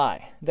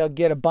Supply, they'll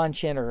get a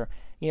bunch in, or,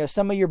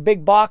 some of your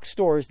big box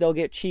stores, they'll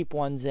get cheap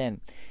ones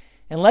in.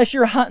 Unless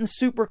you're hunting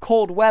super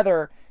cold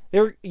weather,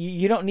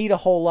 you don't need a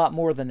whole lot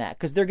more than that,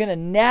 because they're going to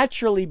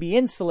naturally be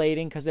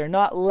insulating, because they're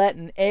not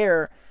letting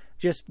air,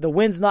 the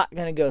wind's not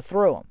going to go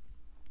through them.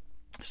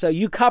 So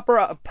you couple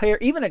a pair,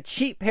 even a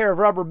cheap pair of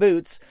rubber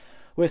boots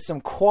with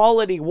some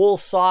quality wool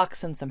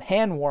socks and some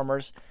hand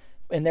warmers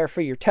in there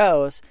for your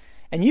toes,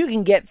 and you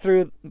can get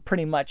through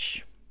pretty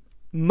much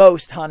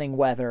most hunting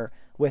weather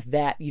with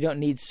that. You don't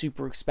need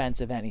super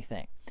expensive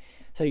anything.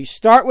 So you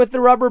start with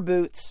the rubber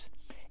boots,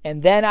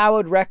 and then I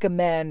would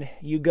recommend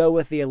you go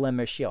with the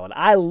ElimaShield.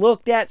 I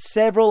looked at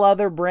several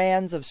other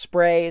brands of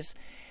sprays,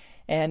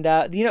 and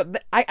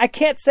I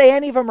can't say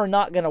any of them are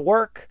not going to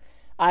work.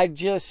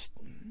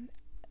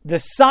 The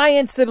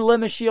science that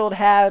ElimaShield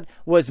had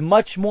was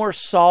much more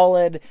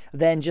solid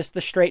than just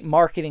the straight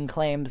marketing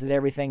claims that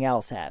everything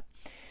else had.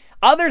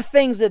 Other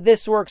things that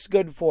this works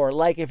good for,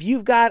 like if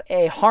you've got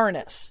a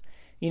harness,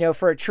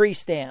 for a tree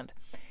stand,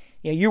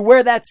 you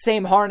wear that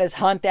same harness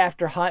hunt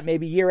after hunt,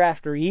 maybe year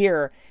after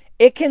year,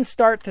 it can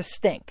start to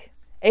stink.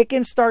 It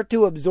can start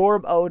to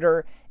absorb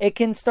odor. It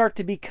can start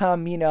to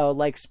become,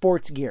 like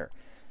sports gear.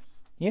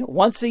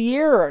 Once a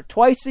year or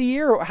twice a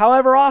year, or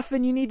however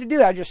often you need to do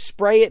it. I just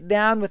spray it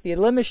down with the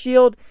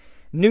ElimaShield,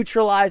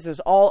 neutralizes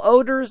all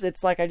odors.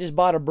 It's like I just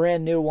bought a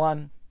brand new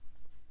one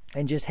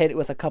and just hit it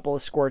with a couple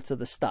of squirts of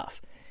the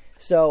stuff.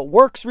 So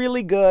works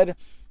really good.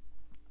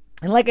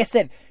 And like I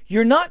said,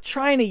 you're not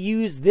trying to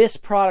use this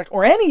product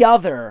or any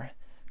other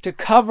to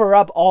cover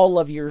up all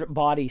of your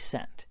body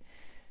scent.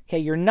 Okay,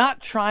 you're not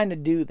trying to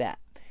do that.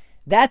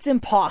 That's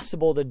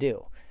impossible to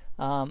do.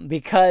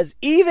 Because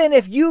even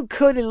if you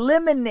could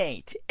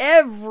eliminate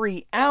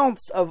every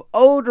ounce of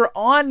odor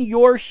on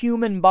your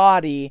human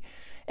body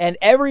and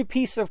every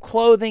piece of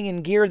clothing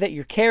and gear that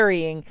you're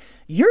carrying,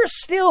 you're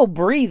still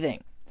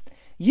breathing.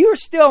 You're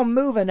still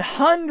moving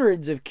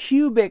hundreds of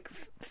cubic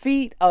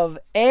feet of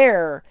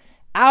air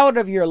out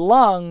of your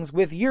lungs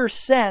with your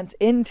scent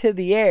into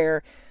the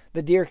air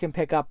the deer can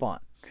pick up on.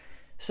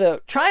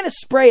 So trying to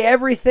spray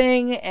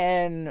everything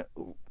and,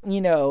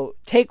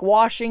 take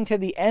washing to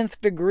the nth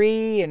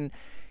degree and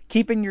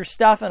keeping your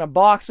stuff in a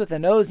box with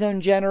an ozone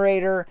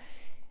generator,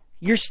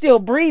 you're still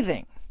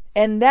breathing.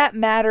 And that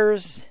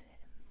matters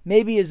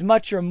maybe as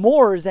much or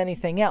more as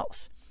anything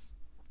else.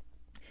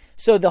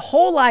 So the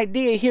whole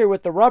idea here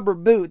with the rubber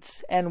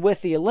boots and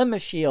with the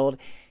ElimaShield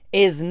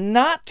is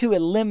not to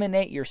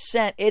eliminate your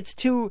scent, it's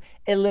to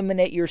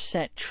eliminate your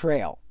scent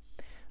trail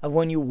of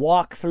when you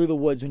walk through the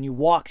woods, when you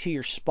walk to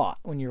your spot,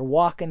 when you're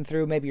walking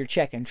through, maybe you're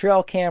checking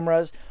trail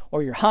cameras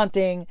or you're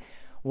hunting,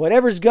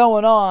 whatever's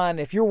going on.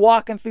 If you're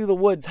walking through the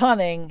woods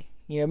hunting,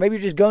 maybe you're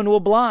just going to a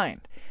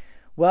blind.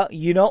 Well,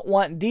 you don't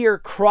want deer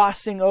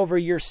crossing over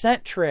your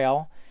scent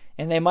trail,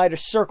 and they might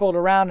have circled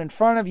around in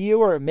front of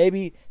you, or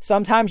maybe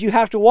sometimes you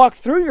have to walk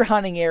through your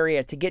hunting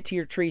area to get to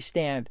your tree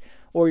stand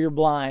or your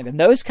blind. In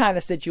those kind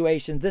of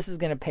situations, this is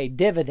going to pay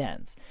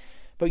dividends.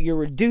 But you're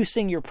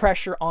reducing your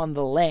pressure on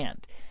the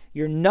land.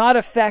 You're not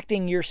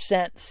affecting your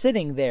scent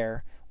sitting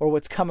there or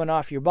what's coming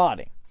off your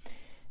body.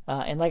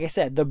 And like I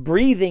said, the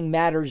breathing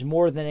matters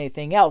more than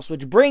anything else,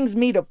 which brings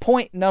me to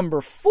point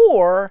number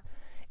 4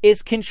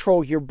 is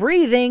control your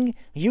breathing.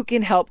 You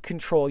can help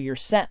control your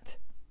scent.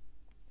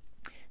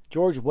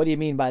 George, what do you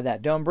mean by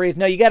that? Don't breathe?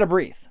 No, you got to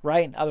breathe,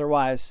 right?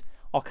 Otherwise,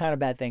 all kind of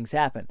bad things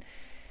happen.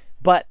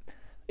 But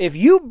if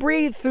you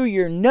breathe through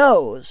your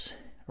nose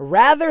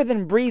rather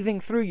than breathing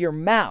through your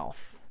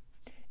mouth,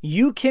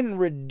 you can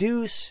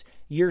reduce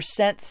your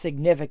scent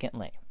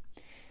significantly.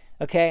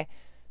 Okay?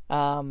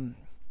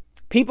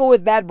 People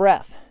with bad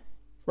breath,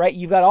 right?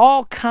 You've got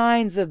all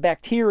kinds of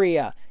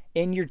bacteria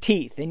in your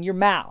teeth, in your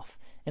mouth,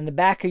 in the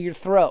back of your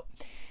throat.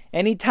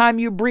 Anytime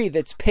you breathe,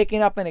 it's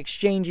picking up and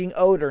exchanging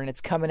odor and it's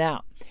coming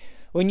out.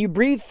 When you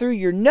breathe through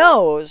your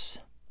nose,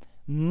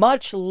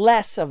 much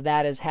less of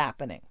that is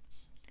happening.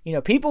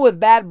 People with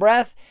bad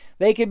breath,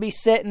 they could be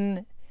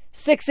sitting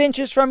 6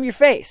 inches from your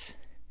face.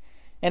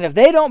 And if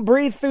they don't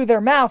breathe through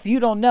their mouth, you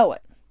don't know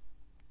it.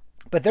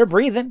 But they're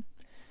breathing.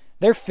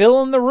 They're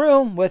filling the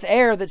room with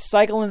air that's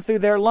cycling through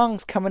their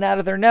lungs, coming out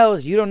of their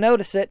nose. You don't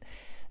notice it.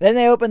 Then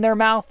they open their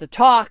mouth to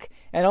talk,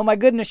 and oh my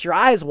goodness, your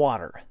eyes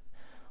water.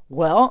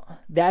 Well,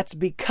 that's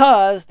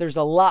because there's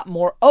a lot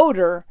more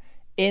odor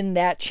in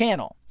that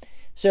channel.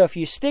 So if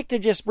you stick to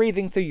just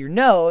breathing through your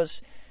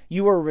nose,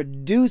 you are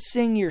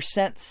reducing your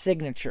scent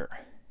signature.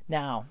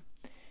 Now,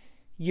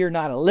 you're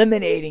not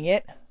eliminating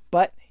it,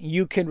 but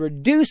you can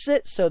reduce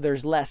it so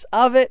there's less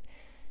of it.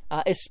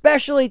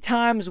 Especially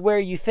times where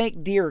you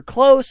think deer are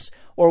close,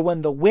 or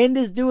when the wind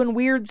is doing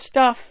weird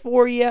stuff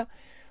for you.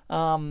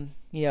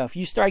 If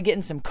you start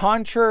getting some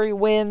contrary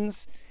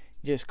winds,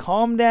 just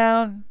calm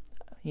down.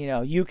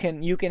 You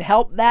can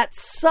help that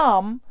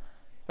some.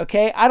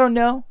 Okay, I don't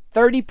know,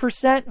 30%,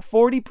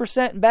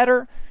 40%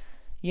 better.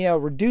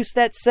 Reduce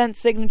that scent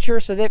signature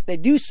so that if they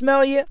do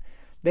smell you,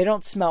 they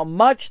don't smell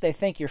much. They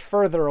think you're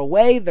further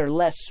away. They're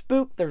less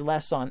spooked. They're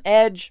less on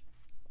edge.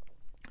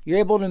 You're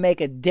able to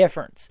make a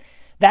difference.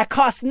 That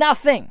costs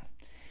nothing.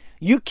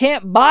 You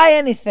can't buy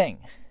anything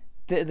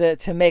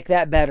to make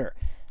that better.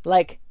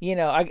 Like,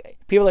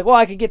 people are like, well,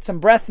 I could get some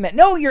breath mint.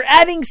 No, you're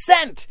adding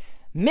scent.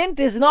 Mint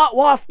is not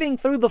wafting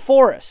through the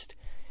forest.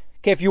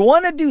 Okay, if you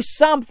want to do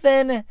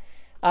something,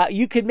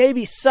 you could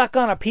maybe suck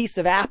on a piece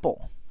of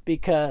apple,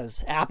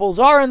 because apples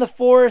are in the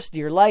forest.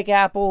 Deer like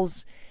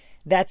apples.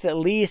 That's at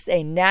least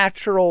a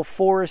natural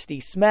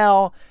foresty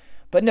smell.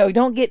 But no,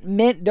 don't get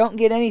mint. Don't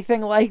get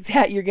anything like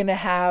that. You're going to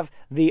have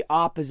the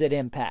opposite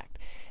impact.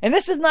 And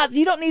this is not,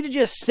 you don't need to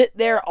just sit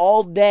there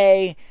all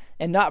day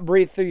and not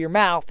breathe through your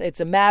mouth.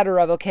 It's a matter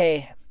of,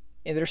 okay,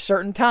 there's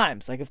certain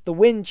times, like if the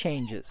wind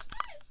changes.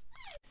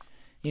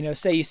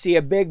 Say you see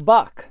a big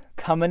buck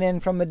coming in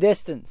from a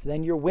distance,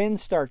 then your wind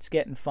starts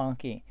getting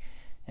funky.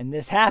 And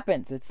this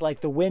happens. It's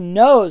like the wind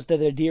knows that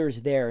the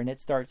deer's there, and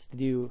it starts to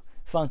do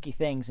funky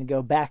things and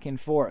go back and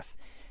forth.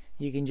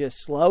 You can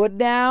just slow it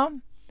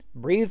down,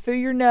 breathe through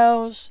your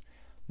nose.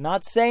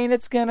 Not saying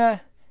it's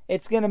gonna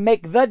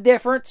make the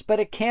difference, but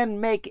it can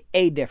make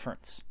a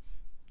difference.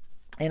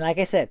 And like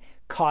I said,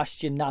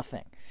 cost you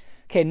nothing.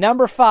 Okay,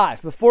 number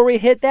 5. Before we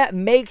hit that,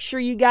 make sure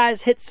you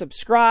guys hit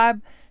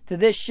subscribe to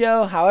this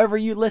show. However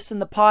you listen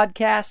to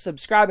podcasts,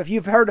 subscribe. If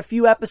you've heard a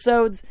few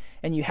episodes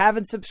and you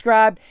haven't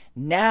subscribed,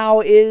 now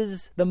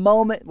is the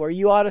moment where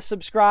you ought to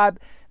subscribe.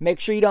 Make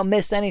sure you don't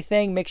miss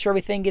anything. Make sure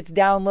everything gets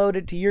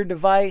downloaded to your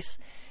device.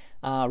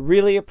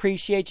 Really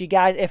appreciate you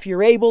guys. If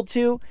you're able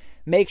to,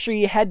 make sure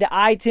you head to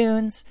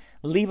iTunes.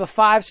 Leave a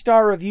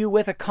 5-star review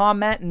with a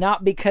comment,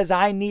 not because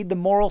I need the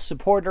moral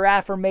support or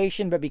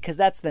affirmation, but because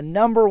that's the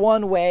number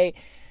one way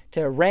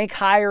to rank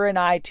higher in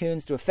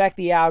iTunes, to affect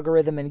the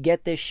algorithm and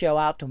get this show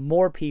out to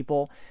more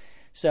people.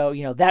 So,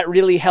 that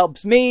really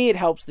helps me. It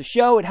helps the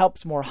show. It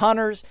helps more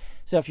hunters.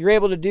 So if you're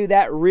able to do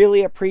that,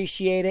 really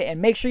appreciate it.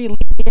 And make sure you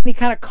leave any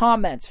kind of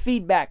comments,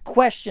 feedback,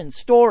 questions,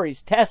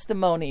 stories,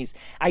 testimonies,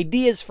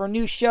 ideas for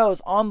new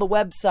shows on the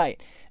website,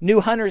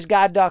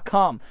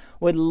 newhuntersguide.com.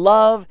 Would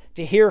love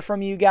to hear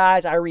from you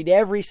guys. I read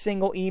every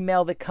single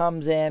email that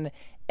comes in,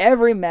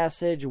 every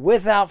message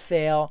without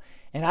fail,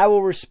 and I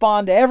will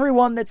respond to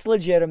everyone that's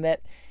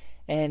legitimate.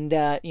 And,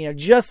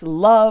 just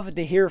love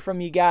to hear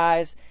from you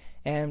guys.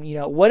 And,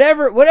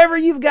 whatever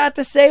you've got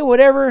to say,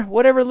 whatever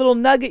little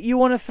nugget you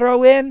want to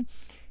throw in,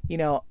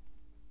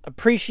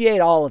 appreciate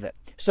all of it.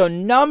 So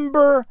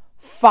number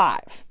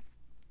 5.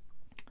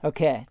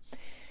 Okay.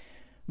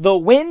 The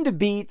wind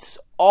beats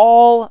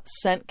all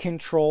scent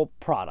control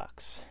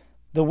products.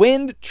 The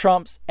wind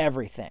trumps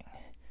everything.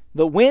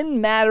 The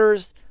wind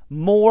matters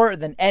more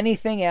than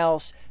anything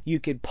else you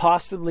could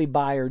possibly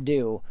buy or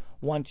do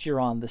once you're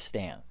on the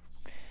stand.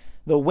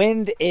 The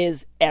wind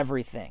is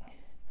everything.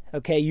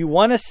 Okay, you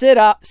want to set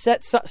up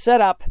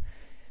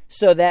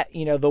so that,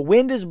 the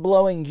wind is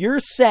blowing your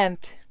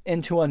scent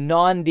into a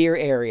non-deer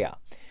area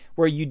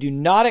where you do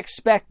not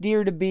expect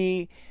deer to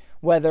be,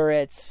 whether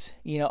it's,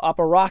 up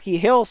a rocky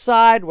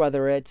hillside,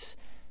 whether it's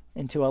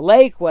into a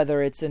lake,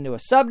 whether it's into a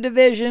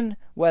subdivision,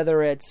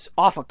 whether it's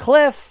off a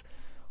cliff,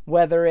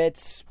 whether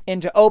it's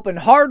into open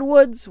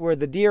hardwoods where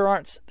the deer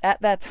aren't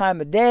at that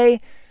time of day.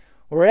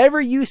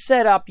 Wherever you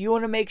set up, you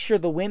want to make sure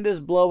the wind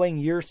is blowing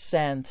your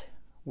scent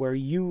where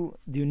you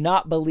do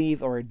not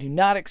believe or do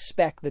not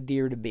expect the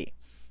deer to be.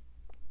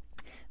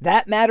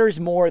 That matters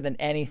more than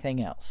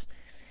anything else.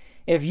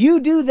 If you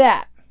do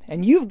that,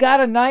 and you've got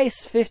a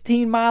nice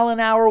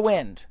 15-mile-an-hour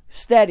wind,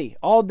 steady,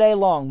 all day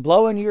long,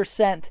 blowing your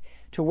scent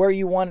to where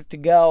you want it to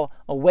go,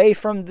 away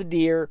from the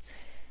deer,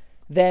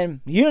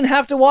 then you don't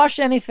have to wash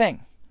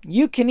anything.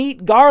 You can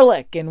eat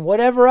garlic and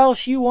whatever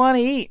else you want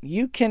to eat.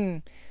 You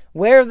can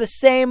wear the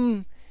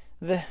same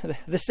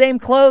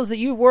clothes that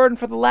you've worn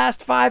for the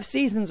last 5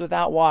 seasons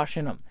without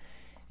washing them.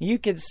 You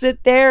could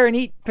sit there and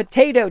eat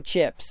potato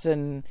chips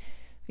and,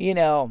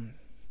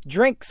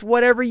 drinks,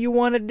 whatever you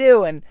want to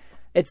do, and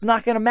it's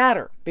not going to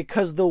matter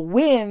because the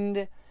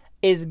wind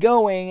is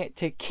going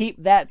to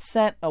keep that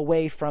scent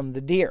away from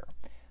the deer.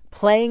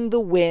 Playing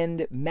the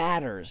wind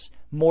matters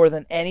more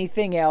than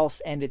anything else,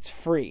 and it's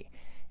free.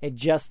 It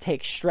just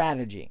takes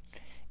strategy.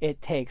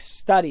 It takes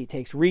study,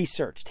 takes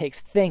research,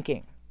 takes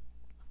thinking.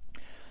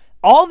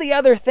 All the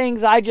other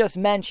things I just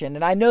mentioned,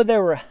 and I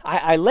know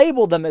I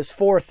labeled them as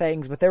 4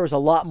 things, but there was a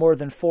lot more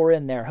than 4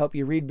 in there. Hope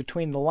you read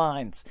between the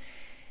lines.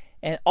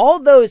 And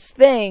all those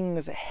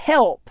things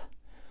help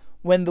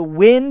when the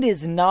wind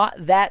is not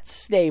that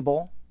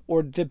stable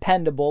or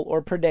dependable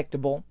or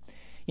predictable.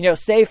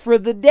 Say for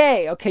the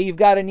day, okay, you've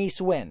got an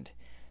east wind.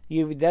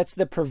 That's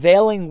the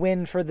prevailing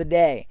wind for the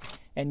day.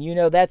 And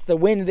that's the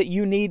wind that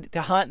you need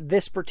to hunt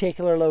this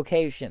particular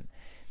location.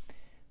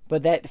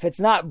 But that if it's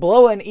not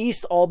blowing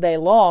east all day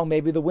long,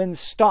 maybe the wind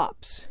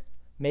stops.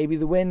 Maybe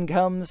the wind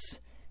comes,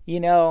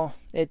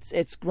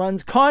 it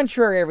runs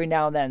contrary every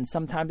now and then.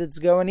 Sometimes it's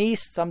going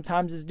east,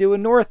 sometimes it's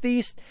doing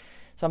northeast,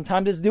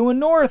 sometimes it's doing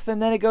north,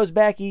 and then it goes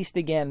back east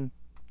again.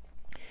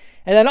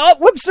 And then it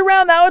whips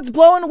around, now it's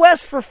blowing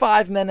west for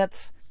 5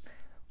 minutes.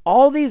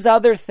 All these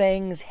other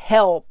things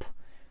help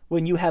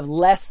when you have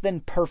less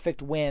than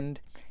perfect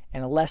wind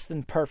and a less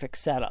than perfect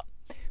setup.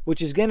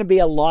 which is going to be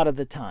a lot of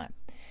the time.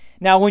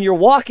 Now, when you're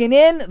walking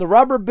in, the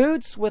rubber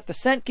boots with the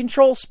scent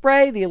control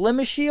spray, the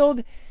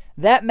ElimiShield,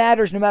 that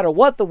matters no matter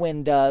what the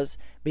wind does,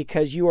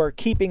 because you are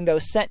keeping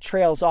those scent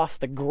trails off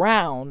the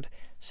ground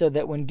so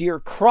that when deer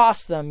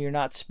cross them, you're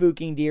not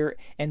spooking deer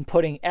and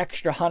putting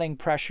extra hunting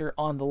pressure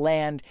on the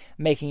land,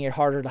 making it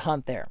harder to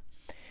hunt there.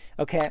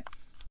 Okay?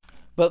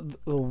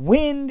 But the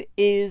wind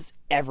is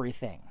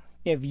everything.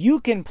 If you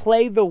can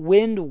play the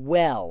wind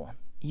well,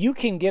 you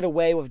can get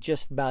away with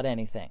just about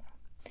anything.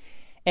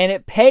 And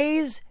it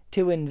pays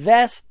to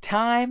invest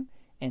time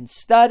and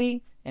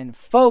study and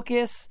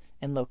focus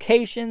and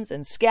locations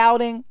and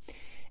scouting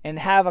and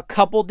have a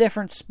couple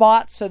different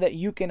spots so that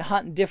you can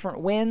hunt different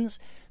winds,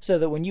 so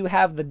that when you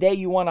have the day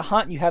you want to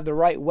hunt, you have the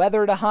right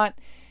weather to hunt,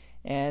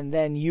 and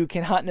then you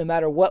can hunt no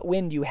matter what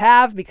wind you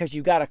have because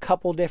you've got a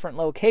couple different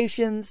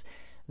locations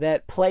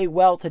that play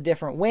well to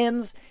different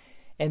winds.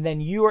 And then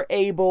you are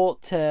able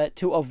to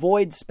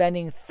avoid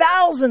spending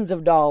thousands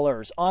of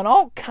dollars on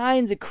all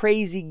kinds of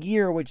crazy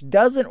gear, which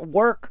doesn't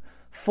work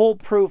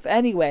foolproof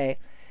anyway.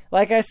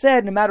 Like I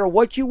said, no matter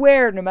what you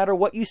wear, no matter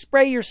what you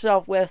spray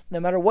yourself with, no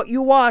matter what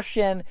you wash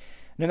in,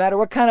 no matter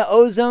what kind of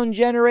ozone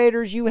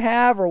generators you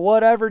have or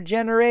whatever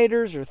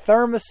generators or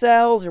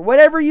thermocells or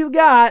whatever you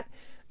got,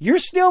 you're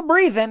still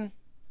breathing.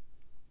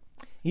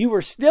 You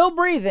are still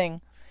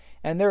breathing,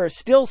 and there is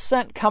still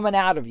scent coming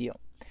out of you.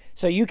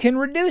 So you can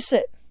reduce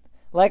it.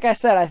 Like I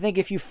said, I think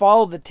if you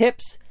follow the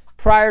tips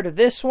prior to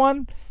this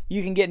one,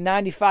 you can get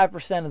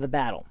 95% of the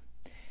battle.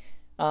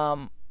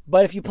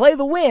 But if you play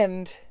the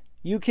wind,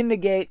 you can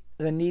negate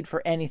the need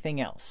for anything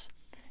else.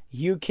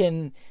 You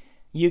can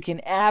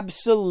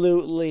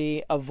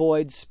absolutely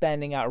avoid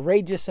spending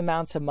outrageous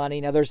amounts of money.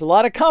 Now, there's a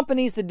lot of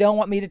companies that don't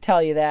want me to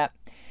tell you that.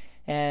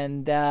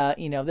 And,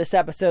 this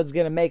episode's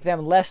going to make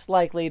them less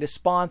likely to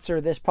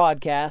sponsor this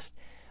podcast.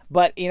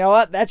 But you know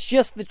what? That's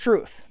just the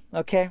truth.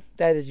 Okay?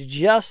 That is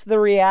just the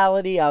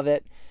reality of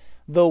it.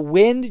 The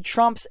wind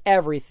trumps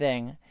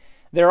everything.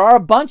 There are a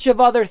bunch of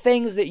other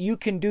things that you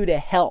can do to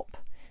help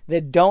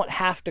that don't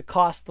have to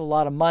cost a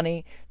lot of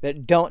money,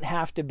 that don't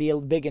have to be a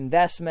big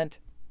investment,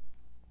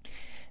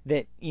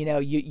 that,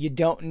 you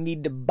don't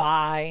need to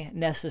buy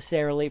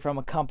necessarily from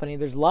a company.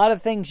 There's a lot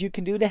of things you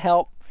can do to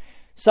help.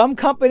 Some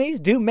companies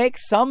do make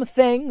some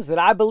things that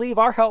I believe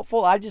are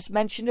helpful. I just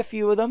mentioned a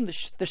few of them.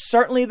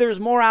 There's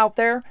more out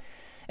there.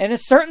 And in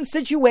certain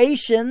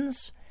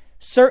situations,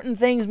 certain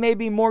things may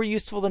be more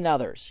useful than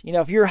others.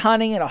 If you're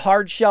hunting in a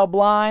hard shell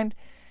blind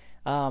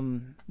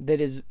that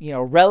is,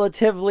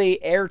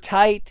 relatively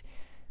airtight,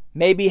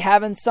 maybe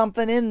having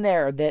something in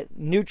there that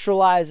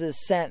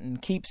neutralizes scent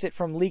and keeps it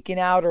from leaking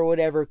out or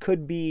whatever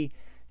could be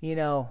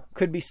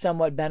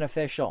somewhat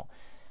beneficial.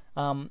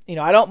 I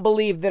don't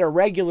believe that a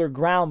regular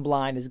ground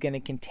blind is going to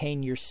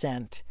contain your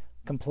scent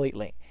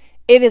completely.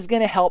 It is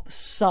going to help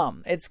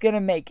some. It's going to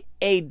make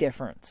a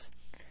difference.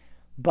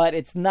 But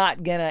it's not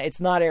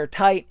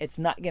airtight. It's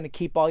not going to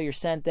keep all your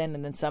scent in,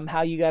 and then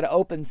somehow you got to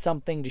open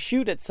something to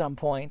shoot at some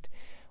point,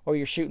 or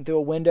you're shooting through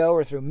a window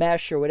or through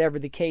mesh or whatever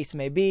the case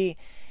may be.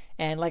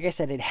 And like I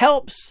said, it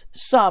helps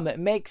some. It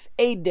makes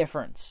a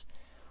difference.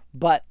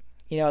 But,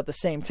 at the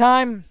same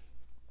time,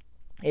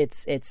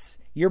 it's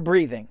you're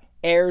breathing.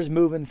 Air's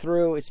moving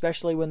through,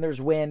 especially when there's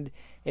wind.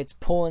 It's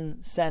pulling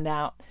scent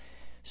out.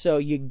 So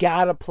you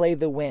got to play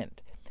the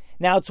wind.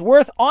 Now, it's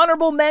worth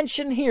honorable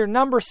mention here.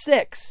 Number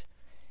 6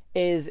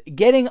 is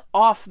getting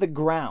off the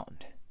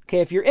ground. Okay,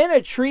 if you're in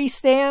a tree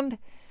stand,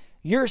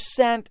 your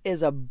scent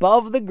is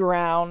above the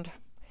ground.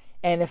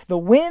 And if the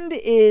wind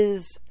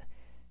is,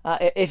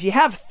 if you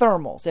have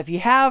thermals, if you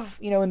have,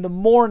 in the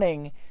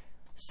morning,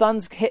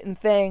 sun's hitting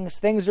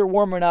things are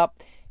warming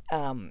up,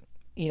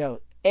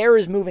 air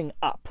is moving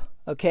up,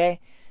 okay?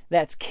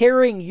 That's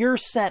carrying your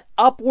scent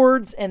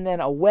upwards and then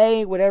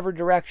away, whatever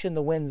direction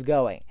the wind's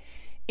going.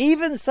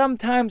 Even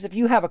sometimes if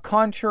you have a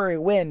contrary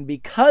wind,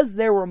 because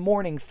there were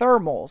morning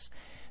thermals,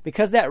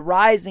 because that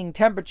rising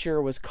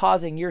temperature was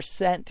causing your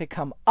scent to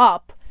come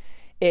up,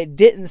 it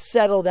didn't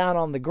settle down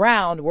on the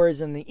ground,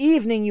 whereas in the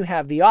evening you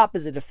have the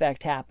opposite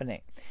effect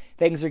happening.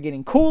 Things are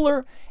getting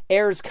cooler,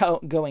 air's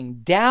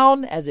going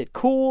down as it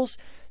cools,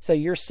 so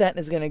your scent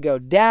is going to go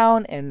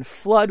down and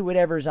flood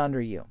whatever's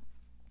under you.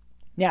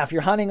 Now, if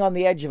you're hunting on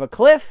the edge of a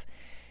cliff,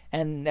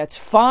 and that's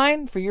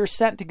fine for your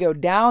scent to go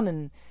down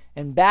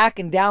and back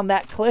and down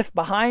that cliff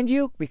behind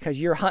you because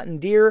you're hunting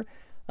deer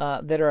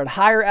that are at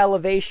higher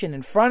elevation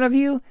in front of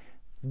you,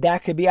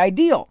 that could be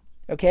ideal,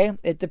 okay?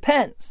 It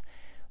depends.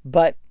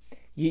 But,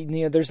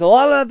 there's a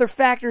lot of other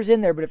factors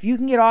in there, but if you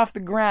can get off the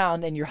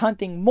ground and you're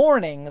hunting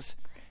mornings,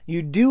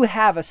 you do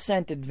have a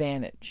scent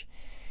advantage.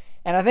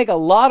 And I think a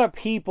lot of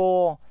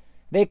people,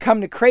 they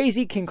come to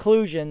crazy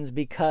conclusions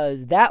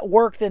because that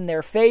worked in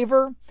their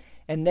favor,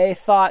 and they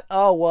thought,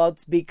 oh, well,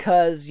 it's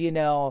because,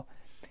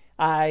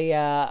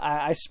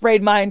 I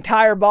sprayed my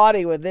entire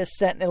body with this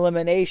scent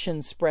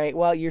elimination spray.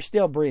 Well, you're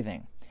still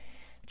breathing.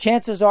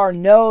 Chances are,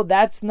 no,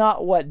 that's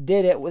not what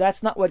did it.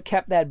 That's not what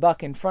kept that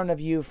buck in front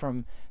of you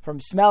from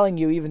smelling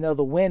you, even though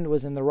the wind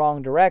was in the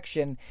wrong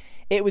direction.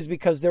 It was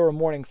because there were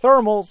morning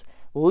thermals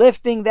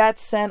lifting that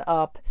scent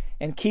up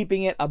and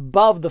keeping it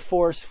above the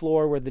forest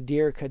floor where the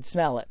deer could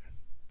smell it.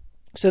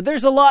 So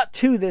there's a lot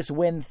to this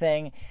wind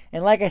thing.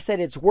 And like I said,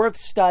 it's worth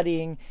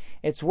studying.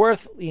 It's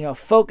worth,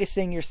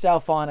 focusing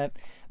yourself on it.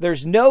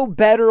 There's no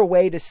better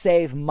way to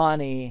save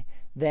money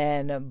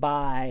than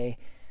by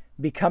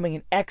becoming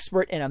an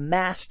expert and a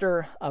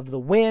master of the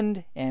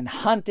wind and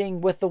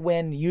hunting with the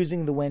wind,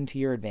 using the wind to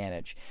your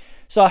advantage.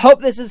 So I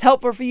hope this is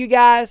helpful for you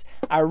guys.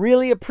 I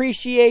really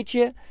appreciate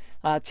you.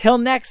 Till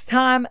next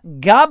time,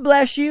 God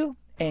bless you,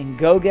 and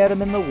go get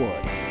them in the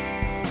woods.